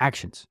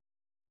actions.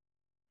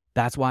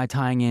 That's why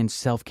tying in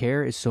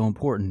self-care is so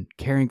important.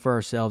 Caring for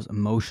ourselves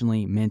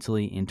emotionally,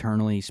 mentally,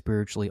 internally,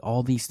 spiritually,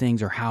 all these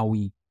things are how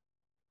we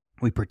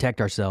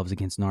protect ourselves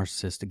against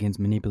narcissists, against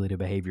manipulative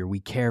behavior.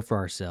 We care for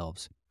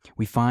ourselves.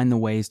 We find the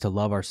ways to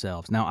love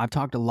ourselves. Now, I've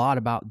talked a lot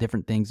about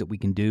different things that we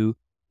can do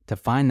to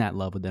find that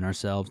love within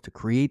ourselves, to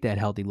create that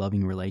healthy,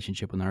 loving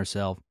relationship with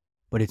ourselves.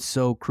 But it's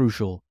so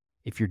crucial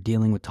if you're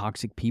dealing with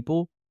toxic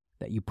people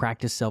that you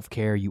practice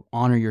self-care, you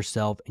honor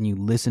yourself, and you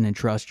listen and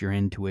trust your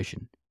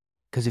intuition.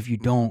 Because if you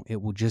don't,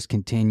 it will just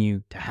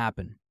continue to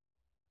happen.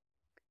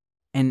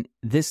 And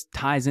this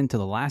ties into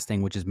the last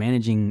thing, which is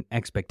managing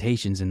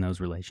expectations in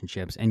those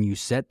relationships. And you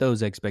set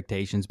those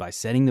expectations by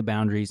setting the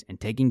boundaries and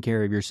taking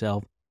care of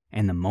yourself.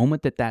 And the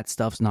moment that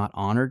stuff's not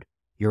honored,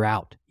 you're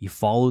out. You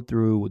follow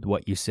through with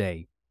what you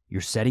say.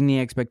 You're setting the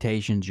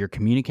expectations. You're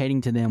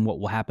communicating to them what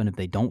will happen if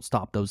they don't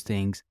stop those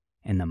things.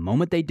 And the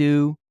moment they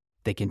do,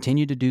 they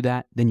continue to do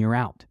that, then you're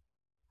out.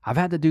 I've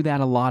had to do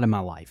that a lot in my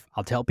life.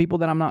 I'll tell people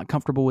that I'm not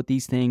comfortable with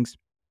these things.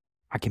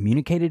 I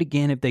communicate it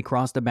again if they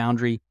cross the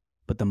boundary,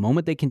 but the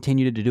moment they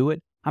continue to do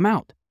it, I'm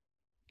out.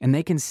 And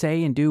they can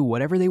say and do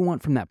whatever they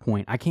want from that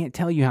point. I can't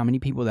tell you how many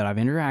people that I've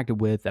interacted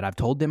with that I've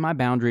told them my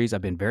boundaries.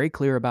 I've been very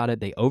clear about it.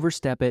 They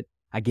overstep it.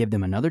 I give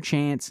them another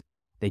chance.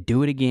 They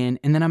do it again,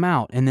 and then I'm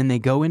out. And then they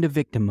go into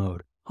victim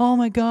mode. Oh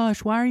my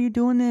gosh, why are you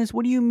doing this?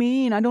 What do you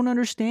mean? I don't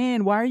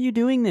understand. Why are you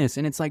doing this?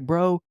 And it's like,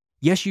 bro,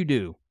 yes, you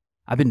do.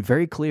 I've been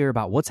very clear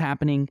about what's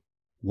happening.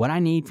 what I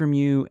need from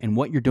you and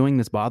what you're doing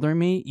that's bothering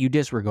me, you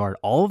disregard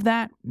all of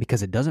that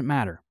because it doesn't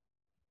matter.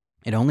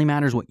 It only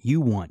matters what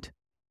you want.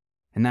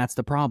 And that's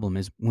the problem,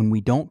 is when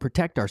we don't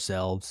protect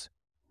ourselves,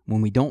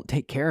 when we don't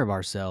take care of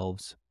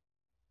ourselves,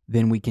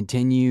 then we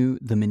continue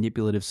the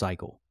manipulative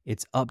cycle.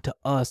 It's up to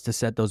us to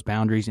set those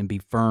boundaries and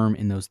be firm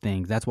in those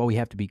things. That's why we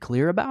have to be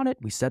clear about it.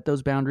 We set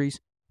those boundaries,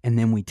 and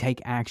then we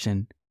take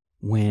action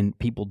when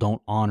people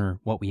don't honor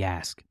what we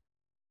ask.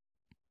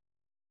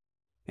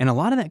 And a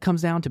lot of that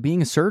comes down to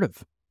being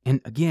assertive.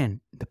 And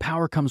again, the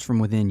power comes from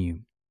within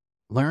you.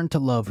 Learn to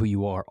love who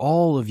you are,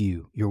 all of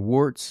you, your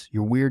warts,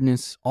 your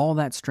weirdness, all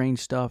that strange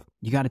stuff.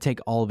 You got to take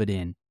all of it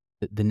in.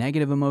 The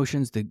negative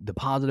emotions, the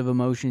positive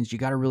emotions, you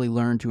got to really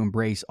learn to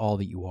embrace all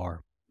that you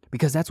are,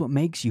 because that's what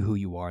makes you who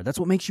you are. That's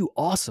what makes you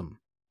awesome.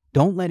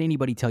 Don't let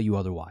anybody tell you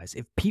otherwise.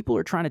 If people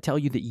are trying to tell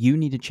you that you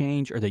need to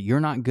change, or that you're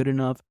not good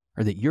enough,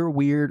 or that you're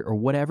weird or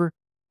whatever,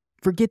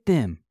 forget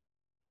them.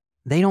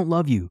 They don't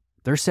love you.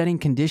 They're setting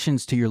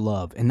conditions to your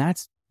love, and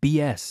that's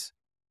BS.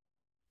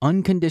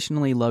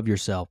 Unconditionally love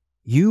yourself.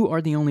 You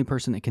are the only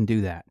person that can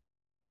do that.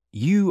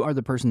 You are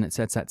the person that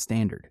sets that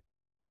standard.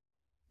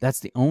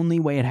 That's the only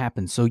way it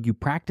happens. So you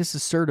practice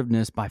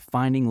assertiveness by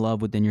finding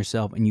love within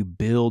yourself, and you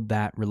build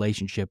that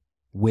relationship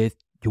with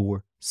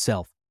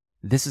yourself.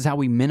 This is how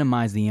we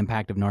minimize the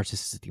impact of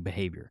narcissistic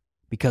behavior,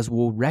 because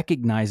we'll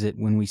recognize it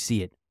when we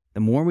see it. The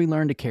more we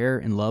learn to care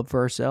and love for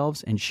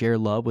ourselves and share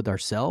love with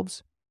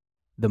ourselves,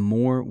 the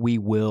more we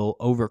will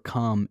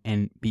overcome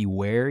and be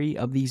wary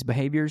of these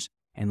behaviors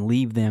and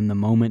leave them the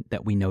moment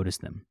that we notice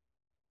them.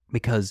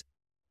 Because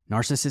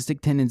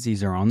narcissistic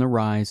tendencies are on the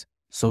rise,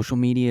 social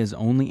media is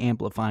only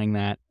amplifying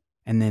that,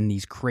 and then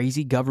these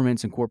crazy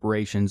governments and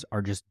corporations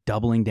are just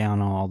doubling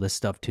down on all this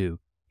stuff too.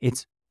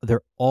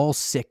 They're all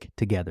sick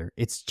together.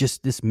 It's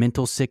just this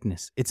mental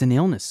sickness. It's an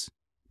illness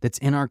that's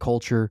in our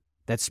culture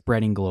that's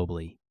spreading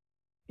globally.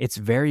 It's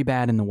very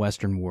bad in the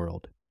Western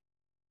world.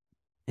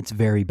 It's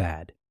very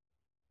bad.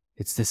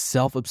 It's this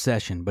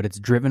self-obsession, but it's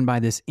driven by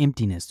this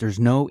emptiness. There's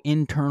no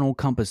internal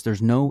compass.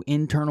 There's no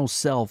internal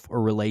self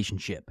or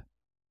relationship.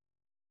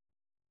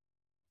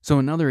 So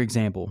another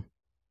example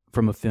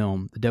from a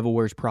film, The Devil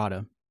Wears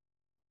Prada.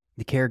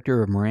 The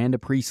character of Miranda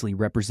Priestley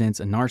represents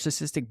a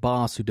narcissistic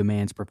boss who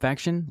demands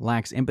perfection,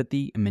 lacks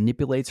empathy, and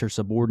manipulates her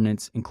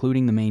subordinates,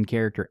 including the main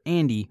character,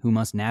 Andy, who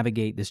must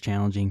navigate this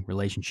challenging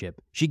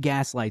relationship.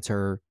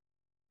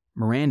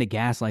 Miranda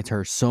gaslights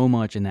her so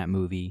much in that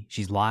movie.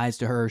 She lies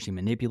to her, she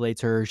manipulates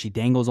her, she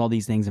dangles all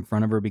these things in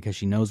front of her because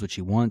she knows what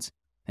she wants.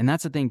 And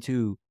that's the thing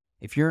too.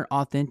 If you're an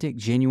authentic,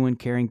 genuine,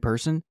 caring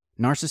person,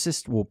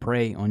 narcissists will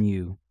prey on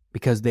you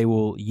because they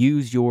will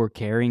use your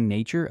caring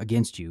nature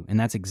against you. And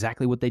that's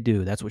exactly what they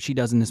do. That's what she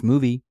does in this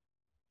movie.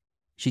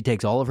 She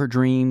takes all of her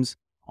dreams,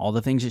 all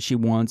the things that she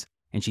wants,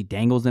 and she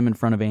dangles them in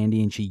front of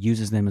Andy, and she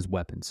uses them as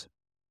weapons.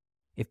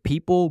 If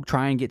people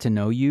try and get to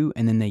know you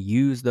and then they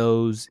use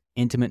those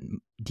intimate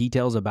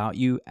details about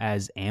you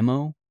as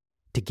ammo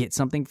to get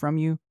something from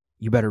you,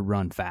 you better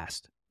run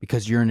fast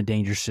because you're in a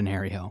dangerous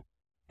scenario.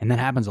 And that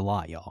happens a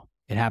lot, y'all.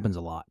 It happens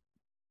a lot.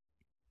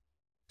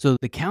 So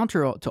the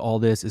counter to all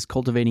this is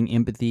cultivating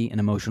empathy and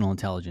emotional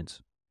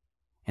intelligence.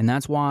 And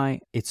that's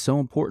why it's so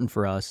important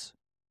for us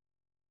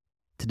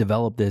to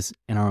develop this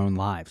in our own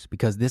lives,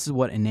 because this is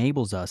what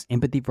enables us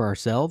empathy for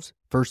ourselves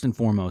first and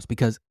foremost,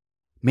 because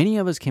many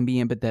of us can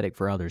be empathetic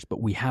for others,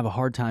 but we have a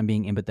hard time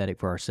being empathetic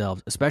for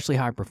ourselves, especially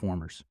high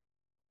performers.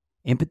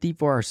 Empathy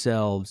for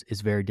ourselves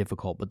is very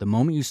difficult, but the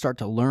moment you start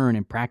to learn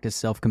and practice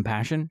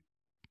self-compassion,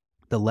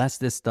 the less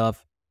this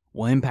stuff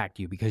will impact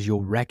you because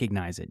you'll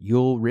recognize it.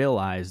 You'll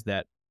realize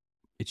that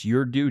it's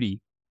your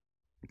duty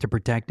to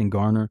protect and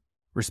garner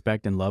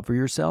respect and love for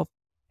yourself.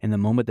 And the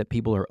moment that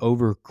people are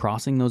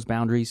over-crossing those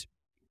boundaries,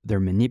 they're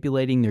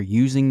manipulating, they're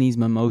using these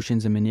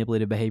emotions and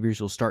manipulative behaviors,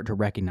 you'll start to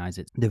recognize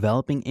it.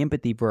 Developing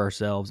empathy for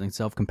ourselves and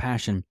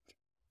self-compassion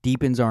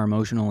deepens our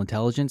emotional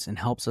intelligence and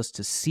helps us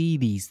to see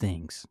these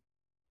things.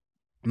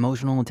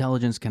 Emotional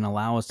intelligence can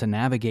allow us to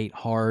navigate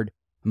hard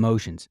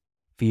emotions,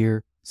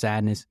 fear,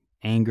 sadness,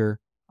 anger,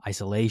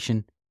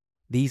 isolation.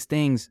 These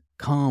things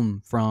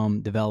come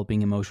from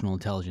developing emotional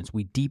intelligence.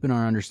 We deepen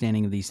our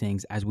understanding of these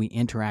things as we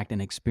interact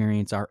and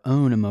experience our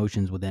own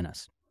emotions within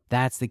us.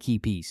 That's the key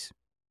piece.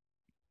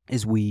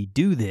 Is we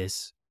do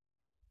this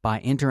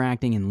by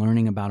interacting and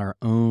learning about our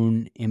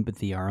own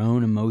empathy, our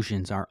own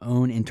emotions, our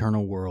own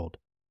internal world.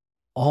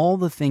 All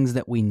the things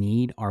that we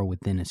need are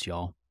within us,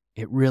 y'all.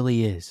 It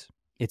really is.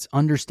 It's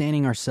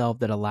understanding ourselves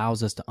that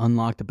allows us to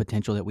unlock the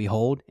potential that we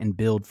hold and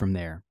build from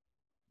there.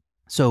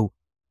 So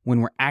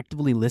when we're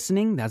actively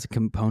listening, that's a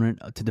component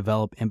to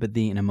develop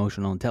empathy and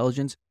emotional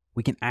intelligence.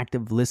 We can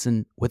actively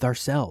listen with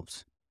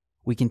ourselves.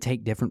 We can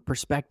take different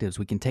perspectives.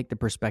 We can take the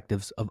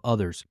perspectives of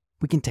others.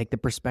 We can take the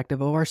perspective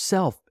of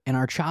ourselves and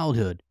our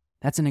childhood.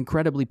 That's an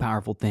incredibly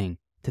powerful thing,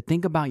 to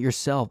think about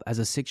yourself as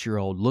a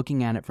 6-year-old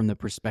looking at it from the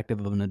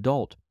perspective of an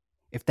adult.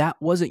 If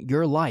that wasn't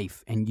your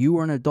life and you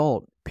were an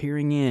adult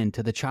peering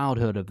into the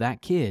childhood of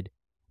that kid,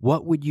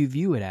 what would you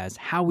view it as?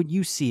 How would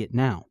you see it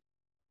now?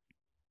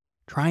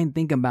 Try and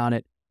think about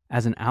it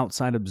as an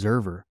outside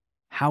observer.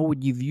 how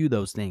would you view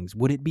those things?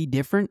 Would it be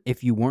different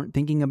if you weren't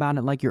thinking about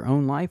it like your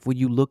own life? Would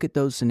you look at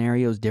those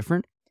scenarios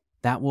different?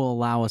 That will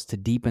allow us to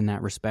deepen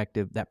that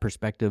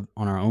perspective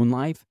on our own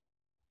life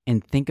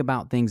and think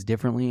about things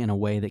differently in a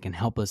way that can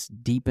help us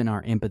deepen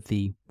our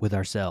empathy with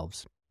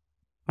ourselves.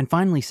 And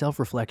finally,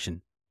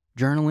 self-reflection.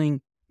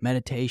 Journaling,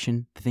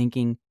 meditation,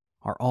 thinking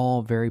are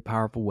all very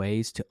powerful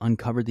ways to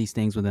uncover these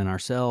things within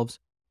ourselves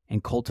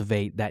and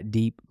cultivate that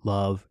deep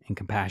love and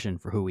compassion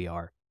for who we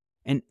are.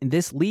 And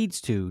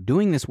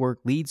doing this work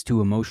leads to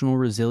emotional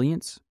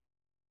resilience.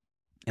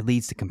 It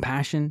leads to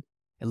compassion.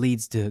 It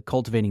leads to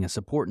cultivating a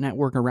support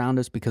network around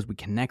us because we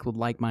connect with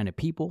like-minded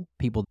people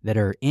that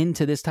are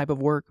into this type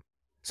of work.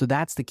 So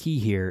that's the key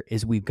here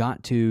is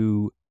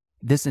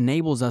this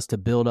enables us to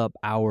build up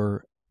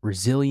our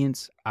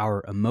resilience,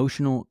 our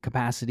emotional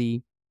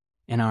capacity,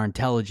 and our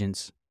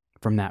intelligence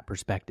from that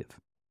perspective.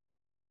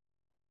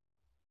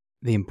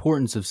 The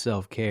importance of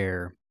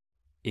self-care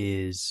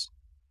is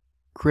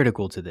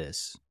critical to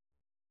this.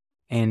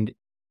 And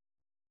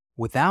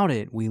without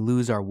it, we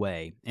lose our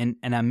way. And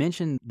I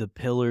mentioned the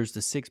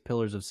 6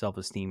 pillars of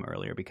self-esteem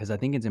earlier because I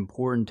think it's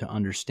important to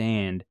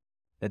understand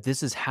that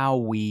this is how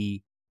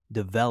we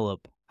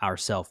develop our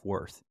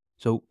self-worth.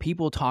 So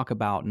people talk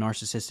about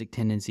narcissistic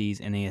tendencies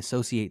and they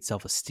associate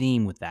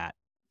self-esteem with that.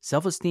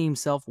 Self-esteem,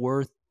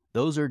 self-worth,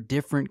 those are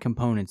different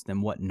components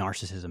than what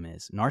narcissism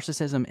is.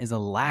 Narcissism is a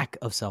lack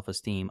of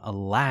self-esteem, a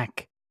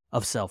lack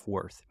of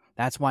self-worth.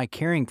 That's why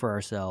caring for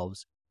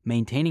ourselves,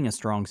 maintaining a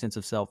strong sense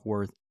of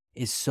self-worth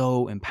is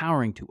so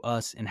empowering to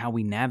us and how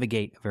we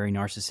navigate a very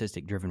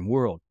narcissistic-driven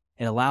world.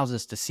 It allows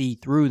us to see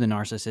through the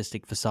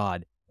narcissistic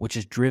facade, which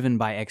is driven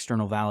by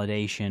external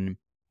validation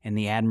and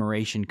the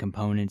admiration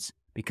components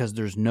because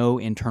there's no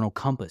internal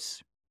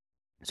compass.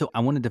 So I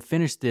wanted to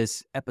finish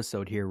this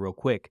episode here real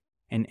quick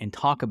and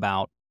talk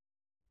about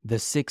the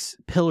 6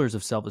 pillars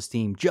of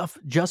self-esteem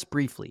just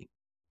briefly.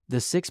 The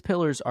 6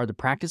 pillars are the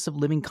practice of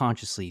living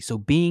consciously. So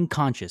being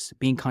conscious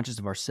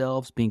of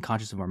ourselves, being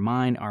conscious of our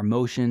mind, our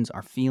emotions,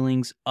 our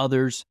feelings,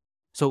 others.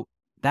 So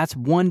that's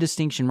one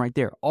distinction right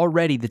there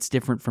already that's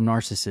different from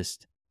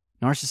narcissists.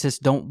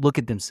 Narcissists don't look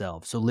at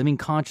themselves. So living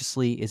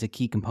consciously is a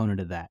key component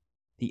of that.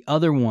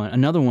 Another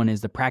one is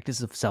the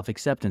practice of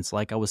self-acceptance.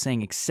 Like I was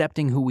saying,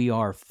 accepting who we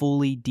are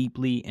fully,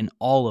 deeply in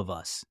all of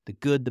us, the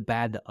good, the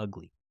bad, the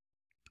ugly.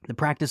 The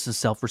practice of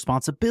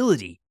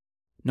self-responsibility.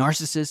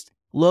 Narcissists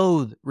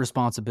loathe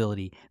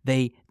responsibility.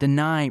 They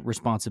deny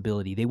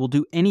responsibility. They will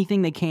do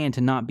anything they can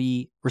to not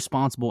be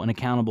responsible and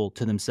accountable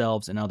to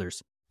themselves and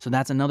others. So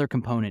that's another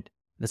component.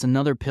 That's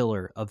another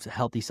pillar of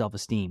healthy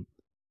self-esteem.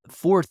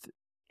 4th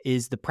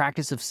is the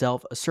practice of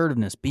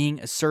self-assertiveness, being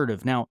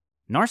assertive. Now,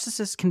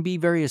 narcissists can be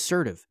very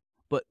assertive,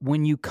 but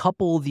when you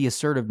couple the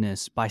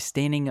assertiveness by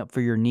standing up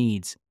for your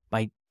needs,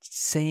 by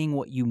saying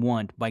what you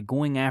want, by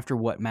going after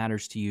what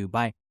matters to you,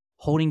 by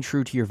holding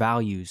true to your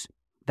values,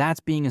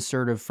 that's being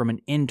assertive from an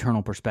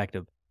internal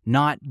perspective,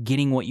 not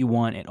getting what you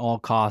want at all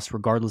costs,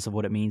 regardless of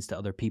what it means to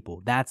other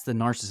people. That's the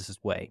narcissist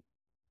way.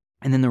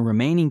 And then the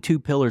remaining 2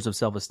 pillars of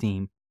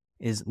self-esteem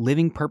is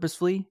living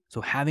purposefully,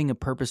 so having a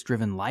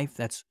purpose-driven life.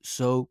 That's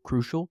so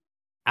crucial.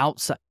 A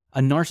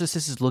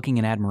narcissist is looking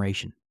at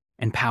admiration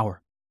and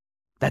power.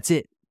 That's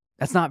it.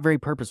 That's not very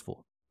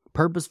purposeful.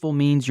 Purposeful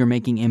means you're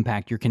making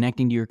impact. You're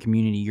connecting to your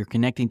community. You're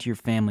connecting to your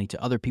family,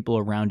 to other people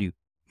around you.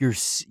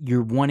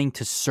 You're wanting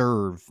to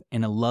serve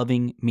in a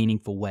loving,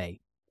 meaningful way.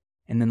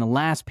 And then the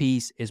last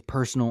piece is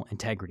personal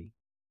integrity,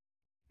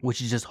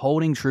 which is just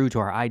holding true to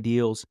our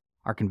ideals,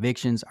 our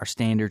convictions, our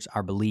standards,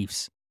 our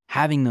beliefs,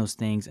 having those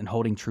things and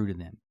holding true to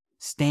them,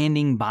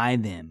 standing by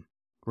them,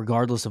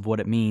 regardless of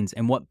what it means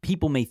and what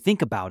people may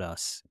think about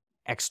us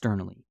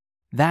externally.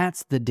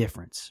 That's the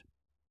difference.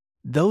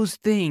 Those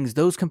things,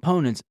 those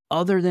components,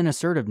 other than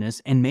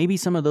assertiveness and maybe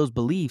some of those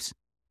beliefs,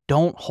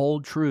 don't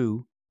hold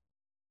true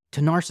to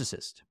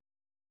narcissists.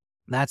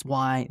 That's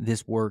why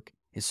this work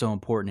is so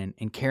important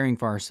and caring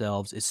for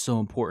ourselves is so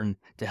important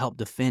to help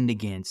defend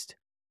against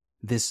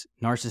this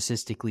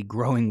narcissistically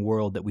growing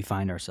world that we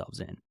find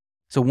ourselves in.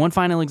 So one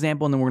final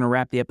example, and then we're going to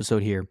wrap the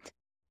episode here.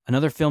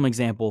 Another film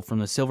example from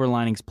the Silver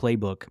Linings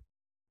Playbook.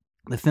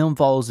 The film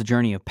follows the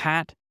journey of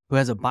Pat, who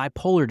has a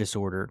bipolar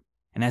disorder,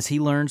 and as he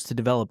learns to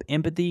develop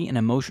empathy and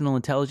emotional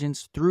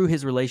intelligence through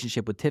his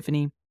relationship with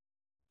Tiffany,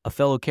 a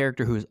fellow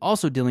character who is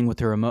also dealing with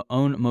her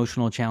own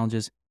emotional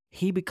challenges,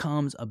 he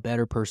becomes a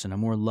better person, a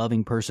more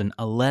loving person,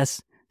 a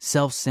less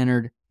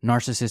self-centered,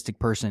 narcissistic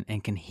person,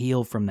 and can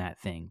heal from that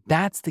thing.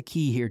 That's the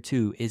key here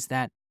too, is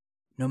that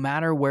no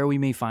matter where we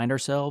may find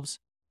ourselves,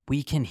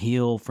 we can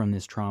heal from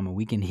this trauma.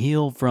 We can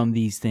heal from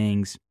these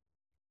things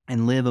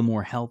and live a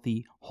more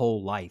healthy,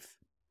 whole life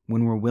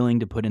when we're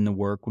willing to put in the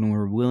work, when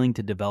we're willing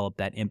to develop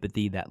that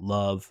empathy, that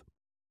love,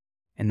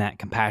 and that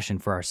compassion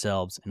for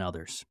ourselves and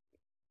others.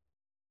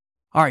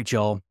 All right,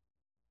 y'all.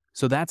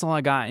 So that's all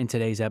I got in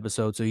today's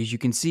episode. So as you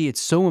can see, it's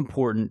so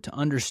important to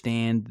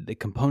understand the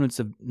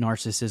components of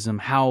narcissism,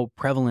 how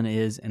prevalent it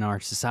is in our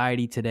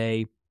society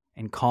today,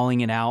 and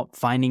calling it out,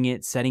 finding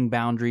it, setting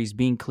boundaries,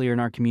 being clear in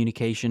our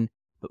communication.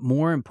 But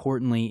more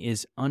importantly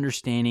is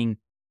understanding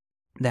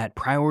that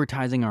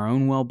prioritizing our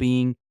own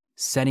well-being,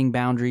 setting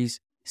boundaries,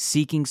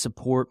 seeking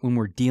support when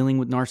we're dealing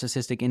with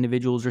narcissistic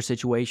individuals or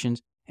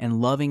situations,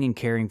 and loving and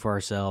caring for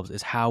ourselves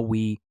is how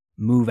we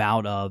move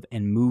out of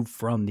and move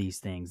from these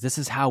things. This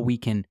is how we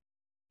can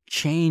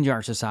change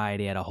our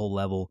society at a whole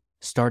level,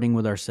 starting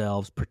with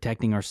ourselves,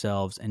 protecting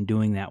ourselves, and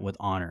doing that with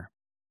honor.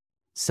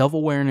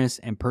 Self-awareness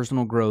and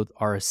personal growth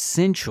are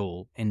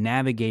essential in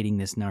navigating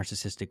this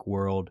narcissistic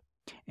world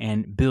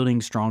and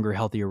building stronger,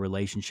 healthier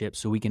relationships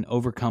so we can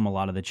overcome a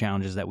lot of the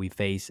challenges that we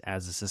face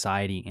as a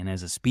society and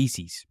as a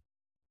species.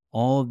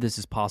 All of this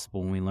is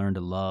possible when we learn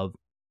to love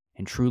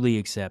and truly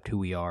accept who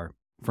we are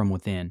from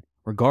within,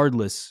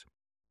 regardless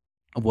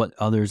of what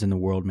others in the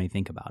world may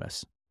think about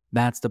us.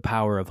 That's the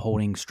power of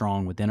holding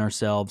strong within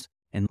ourselves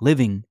and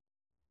living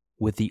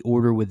with the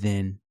order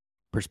within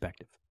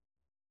perspective.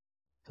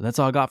 So that's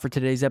all I got for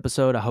today's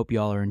episode. I hope you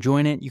all are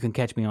enjoying it. You can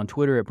catch me on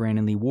Twitter at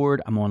Brandon Lee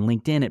Ward. I'm on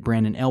LinkedIn at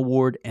Brandon L.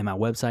 Ward, and my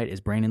website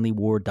is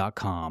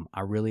brandonleeward.com.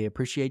 I really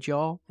appreciate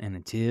y'all, and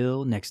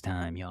until next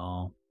time,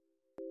 y'all.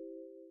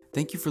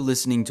 Thank you for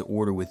listening to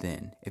Order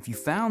Within. If you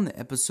found the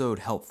episode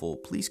helpful,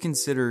 please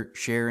consider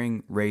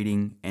sharing,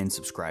 rating, and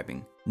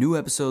subscribing. New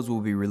episodes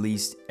will be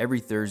released every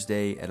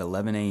Thursday at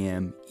 11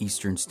 a.m.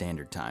 Eastern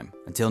Standard Time.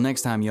 Until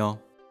next time, y'all.